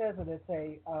Raven says that it's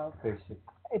a basic.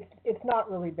 It's not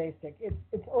really basic.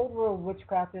 It's Old World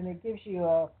Witchcraft, and it gives you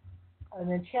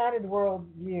an enchanted world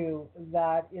view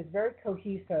that is very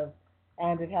cohesive,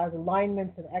 and it has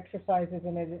alignments and exercises,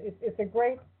 and it's a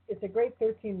great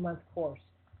 13-month course.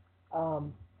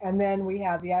 And then we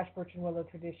have the Ash, Birch, and Willow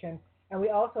tradition, and we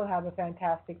also have a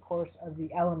fantastic course of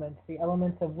the elements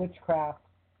of witchcraft.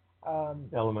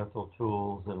 Elemental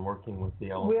tools and working with the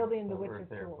elements. Wielding the witch's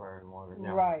earth, air, tools. fire, and water. Yeah.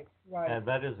 Right. And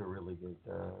that is a really good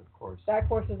course. That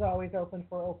course is always open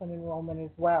for open enrollment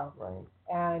as well. Right.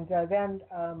 And then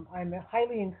I'm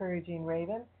highly encouraging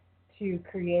Raven to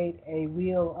create a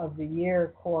Wheel of the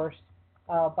Year course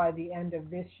by the end of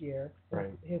this year.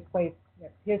 Right. His plate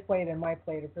and my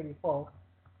plate are pretty full.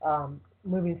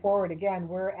 Moving forward, again,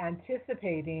 we're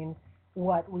anticipating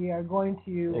what we are going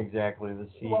to. Exactly, the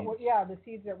seeds. The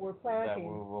seeds that we're That planting.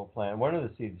 we'll plant. One of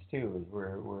the seeds too is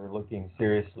we're looking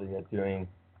seriously at doing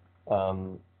uh,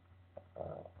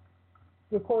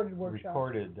 Recorded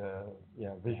workshops.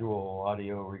 visual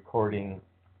audio recording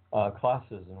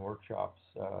classes and workshops.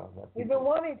 We've been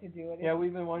wanting to do it. Yeah,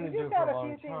 we've been wanting to do it for a long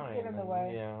time. Just had a few things get in the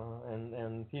way. Yeah,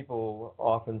 and people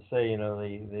often say,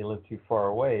 they live too far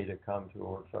away to come to a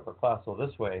workshop or class. So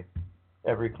this way,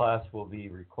 every class will be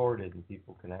recorded, and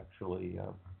people can actually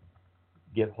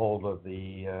get hold of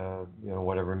the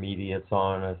whatever media it's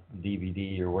on, a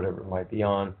DVD or whatever it might be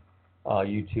on,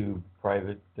 YouTube,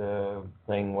 private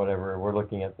thing, whatever. We're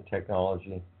looking at the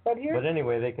technology. But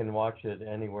anyway, they can watch it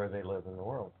anywhere they live in the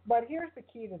world. But here's the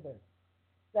key to this: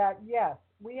 that yes,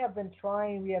 we have been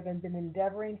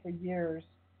endeavoring for years,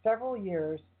 several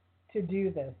years, to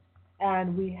do this,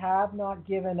 and we have not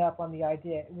given up on the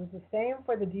idea. It was the same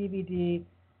for the DVD,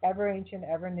 Ever Ancient,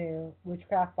 Ever New,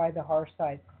 Witchcraft by the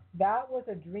Harside. That was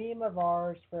a dream of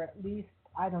ours for at least,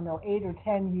 8 or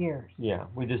 10 years. Yeah,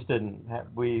 we just didn't have,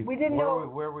 we didn't know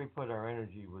where we put our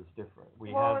energy was different.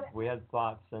 We had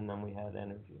thoughts, and then we had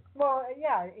energy. Well,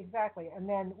 yeah, exactly. And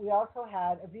then we also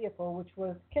had a vehicle, which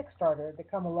was Kickstarter, to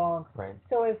come along. Right.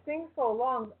 So as things go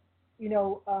along,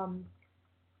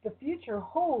 the future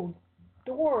holds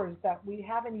doors that we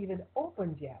haven't even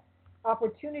opened yet.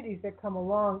 Opportunities that come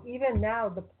along. Even now,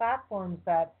 the platforms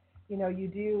that you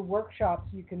do workshops,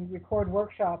 you can record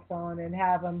workshops on and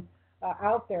have them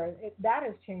out there. That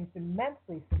has changed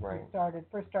immensely since we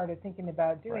first started thinking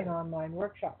about doing online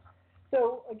workshops.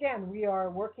 So again, we are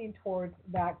working towards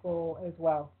that goal as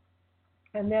well.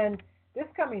 And then this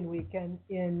coming weekend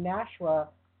in Nashua,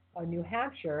 New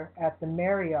Hampshire, at the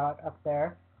Marriott up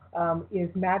there, is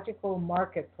Magical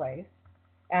Marketplace.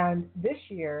 And this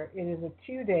year it is a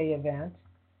 2-day event.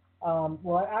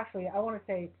 Well, actually, I want to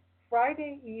say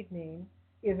Friday evening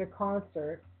is a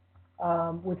concert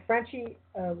with Frenchie,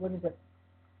 what is it?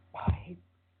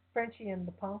 Frenchie and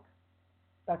the Punk.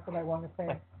 That's what I want to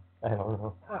say. I don't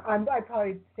know. I'm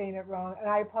probably saying it wrong, and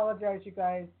I apologize, you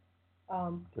guys.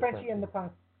 Frenchie and the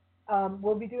Punk.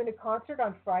 We'll be doing a concert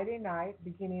on Friday night,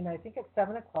 beginning, I think, at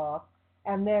 7 o'clock.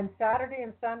 And then Saturday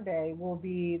and Sunday will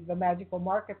be the Magical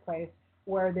Marketplace,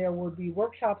 where there will be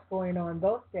workshops going on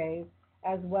both days,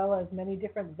 as well as many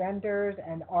different vendors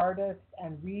and artists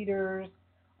and readers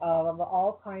of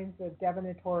all kinds of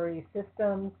divinatory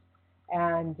systems.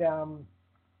 And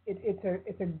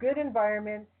it's a good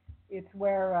environment. It's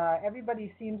where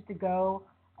everybody seems to go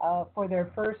for their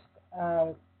first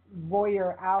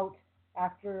voyeur out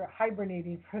after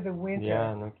hibernating for the winter.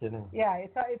 Yeah, no kidding. Yeah,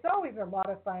 it's always a lot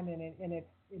of fun, and it's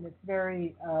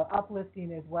very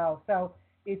uplifting as well. So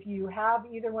if you have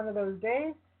either one of those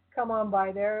days, come on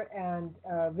by there and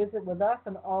visit with us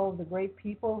and all of the great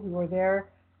people who are there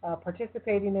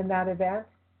participating in that event.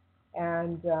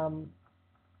 And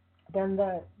then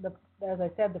as I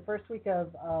said, the first week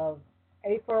of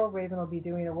April, Raven will be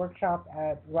doing a workshop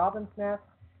at Robin's Nest,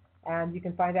 and you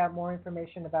can find out more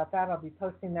information about that. I'll be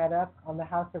posting that up on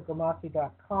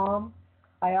thehouseofgramasi.com.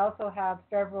 I also have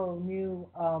several new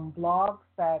blogs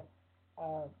that,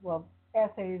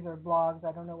 essays or blogs,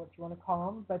 I don't know what you want to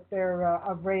call them, but they're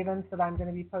of Ravens that I'm going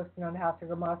to be posting on House of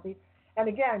Gramasi. And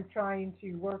again, trying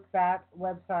to work that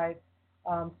website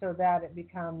so that it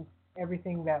becomes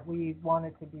everything that we want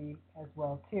it to be as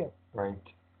well, too. Right.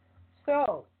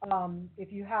 So,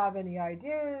 if you have any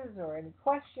ideas or any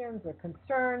questions or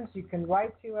concerns, you can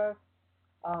write to us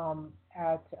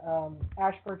at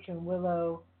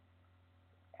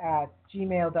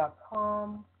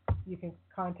ashbirchandwillow@gmail.com. You can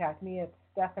contact me at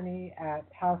Stephanie at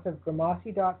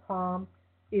houseofgramasi.com.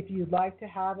 If you'd like to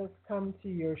have us come to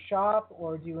your shop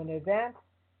or do an event,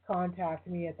 contact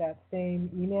me at that same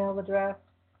email address.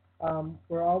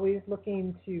 We're always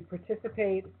looking to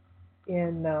participate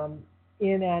in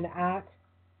and at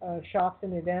shops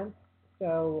and events.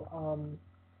 So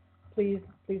please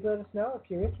let us know if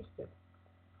you're interested.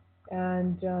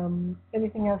 And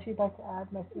anything else you'd like to add,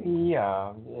 Messi?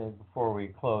 Yeah. Before we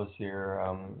close here,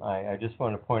 I just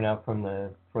want to point out from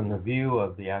the view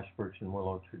of the Ash, Birch, and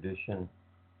Willow tradition,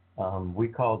 we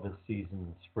call this season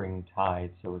the spring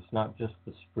tide. So it's not just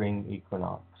the spring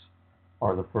equinox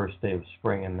or the first day of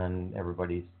spring, and then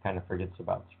everybody kind of forgets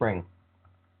about spring.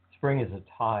 Spring is a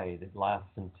tide. It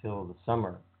lasts until the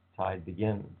summer tide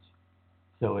begins.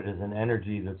 So it is an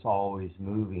energy that's always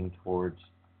moving towards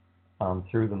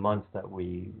through the months that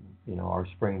we, our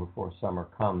spring before summer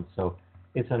comes. So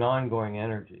it's an ongoing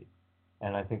energy.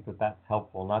 And I think that that's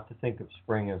helpful, not to think of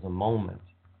spring as a moment.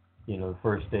 The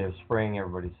first day of spring,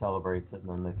 everybody celebrates it, and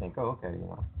then they think, oh, okay,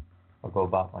 I'll go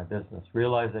about my business.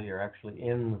 Realize that you're actually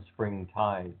in the spring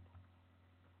tide,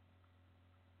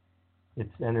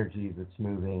 it's energy that's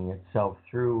moving itself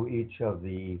through each of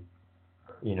the,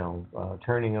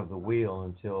 turning of the wheel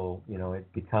until,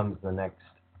 it becomes the next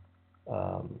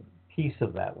piece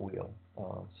of that wheel.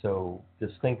 So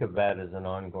just think of that as an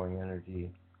ongoing energy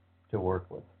to work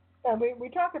with. And we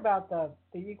talk about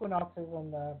the equinoxes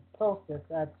and the solstice,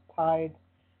 that's tides,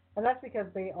 and that's because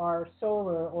they are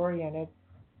solar oriented,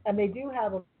 and they do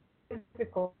have a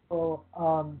physical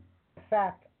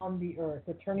effect on the Earth.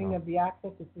 The turning of the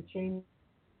axis is the change.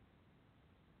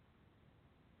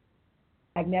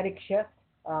 Magnetic shift.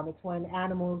 It's when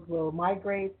animals will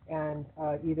migrate and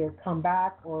either come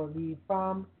back or leave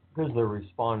from. Because they're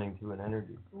responding to an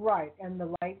energy. Right, and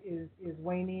the light is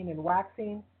waning and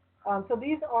waxing. So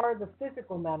these are the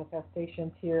physical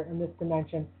manifestations here in this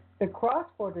dimension. The cross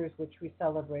quarters, which we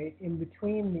celebrate in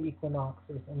between the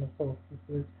equinoxes and the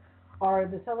solstices, are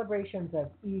the celebrations of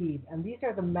Eve, and these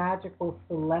are the magical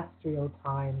celestial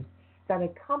times that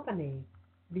accompany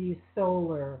these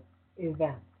solar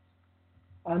events.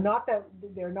 Not that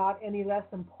they're not any less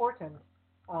important.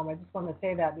 I just want to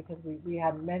say that because we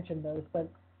hadn't mentioned those, but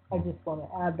I just want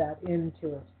to add that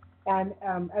into it. And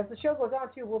as the show goes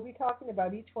on, too, we'll be talking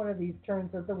about each one of these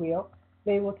turns of the wheel.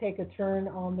 They will take a turn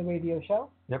on the radio show.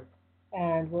 Yep.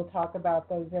 And we'll talk about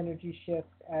those energy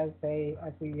shifts as we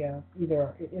either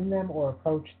are in them or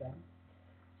approach them.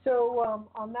 So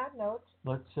on that note,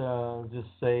 let's just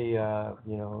say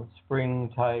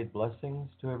springtide blessings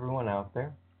to everyone out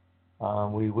there.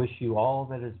 We wish you all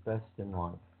that is best in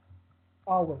life.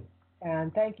 Always.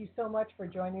 And thank you so much for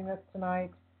joining us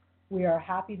tonight. We are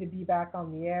happy to be back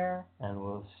on the air. And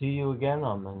we'll see you again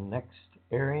on the next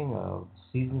airing of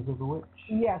Seasons of the Witch.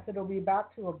 Yes, it'll be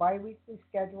back to a bi-monthly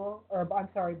schedule.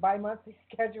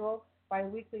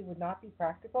 Bi-weekly would not be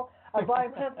practical. A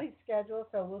bi-monthly schedule,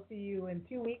 so we'll see you in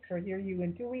 2 weeks, or hear you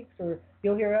in 2 weeks, or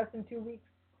you'll hear us in 2 weeks.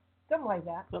 Something like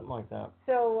that. Something like that.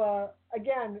 So,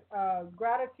 again,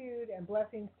 gratitude and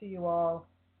blessings to you all,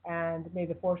 and may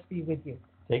the force be with you.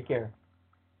 Take care.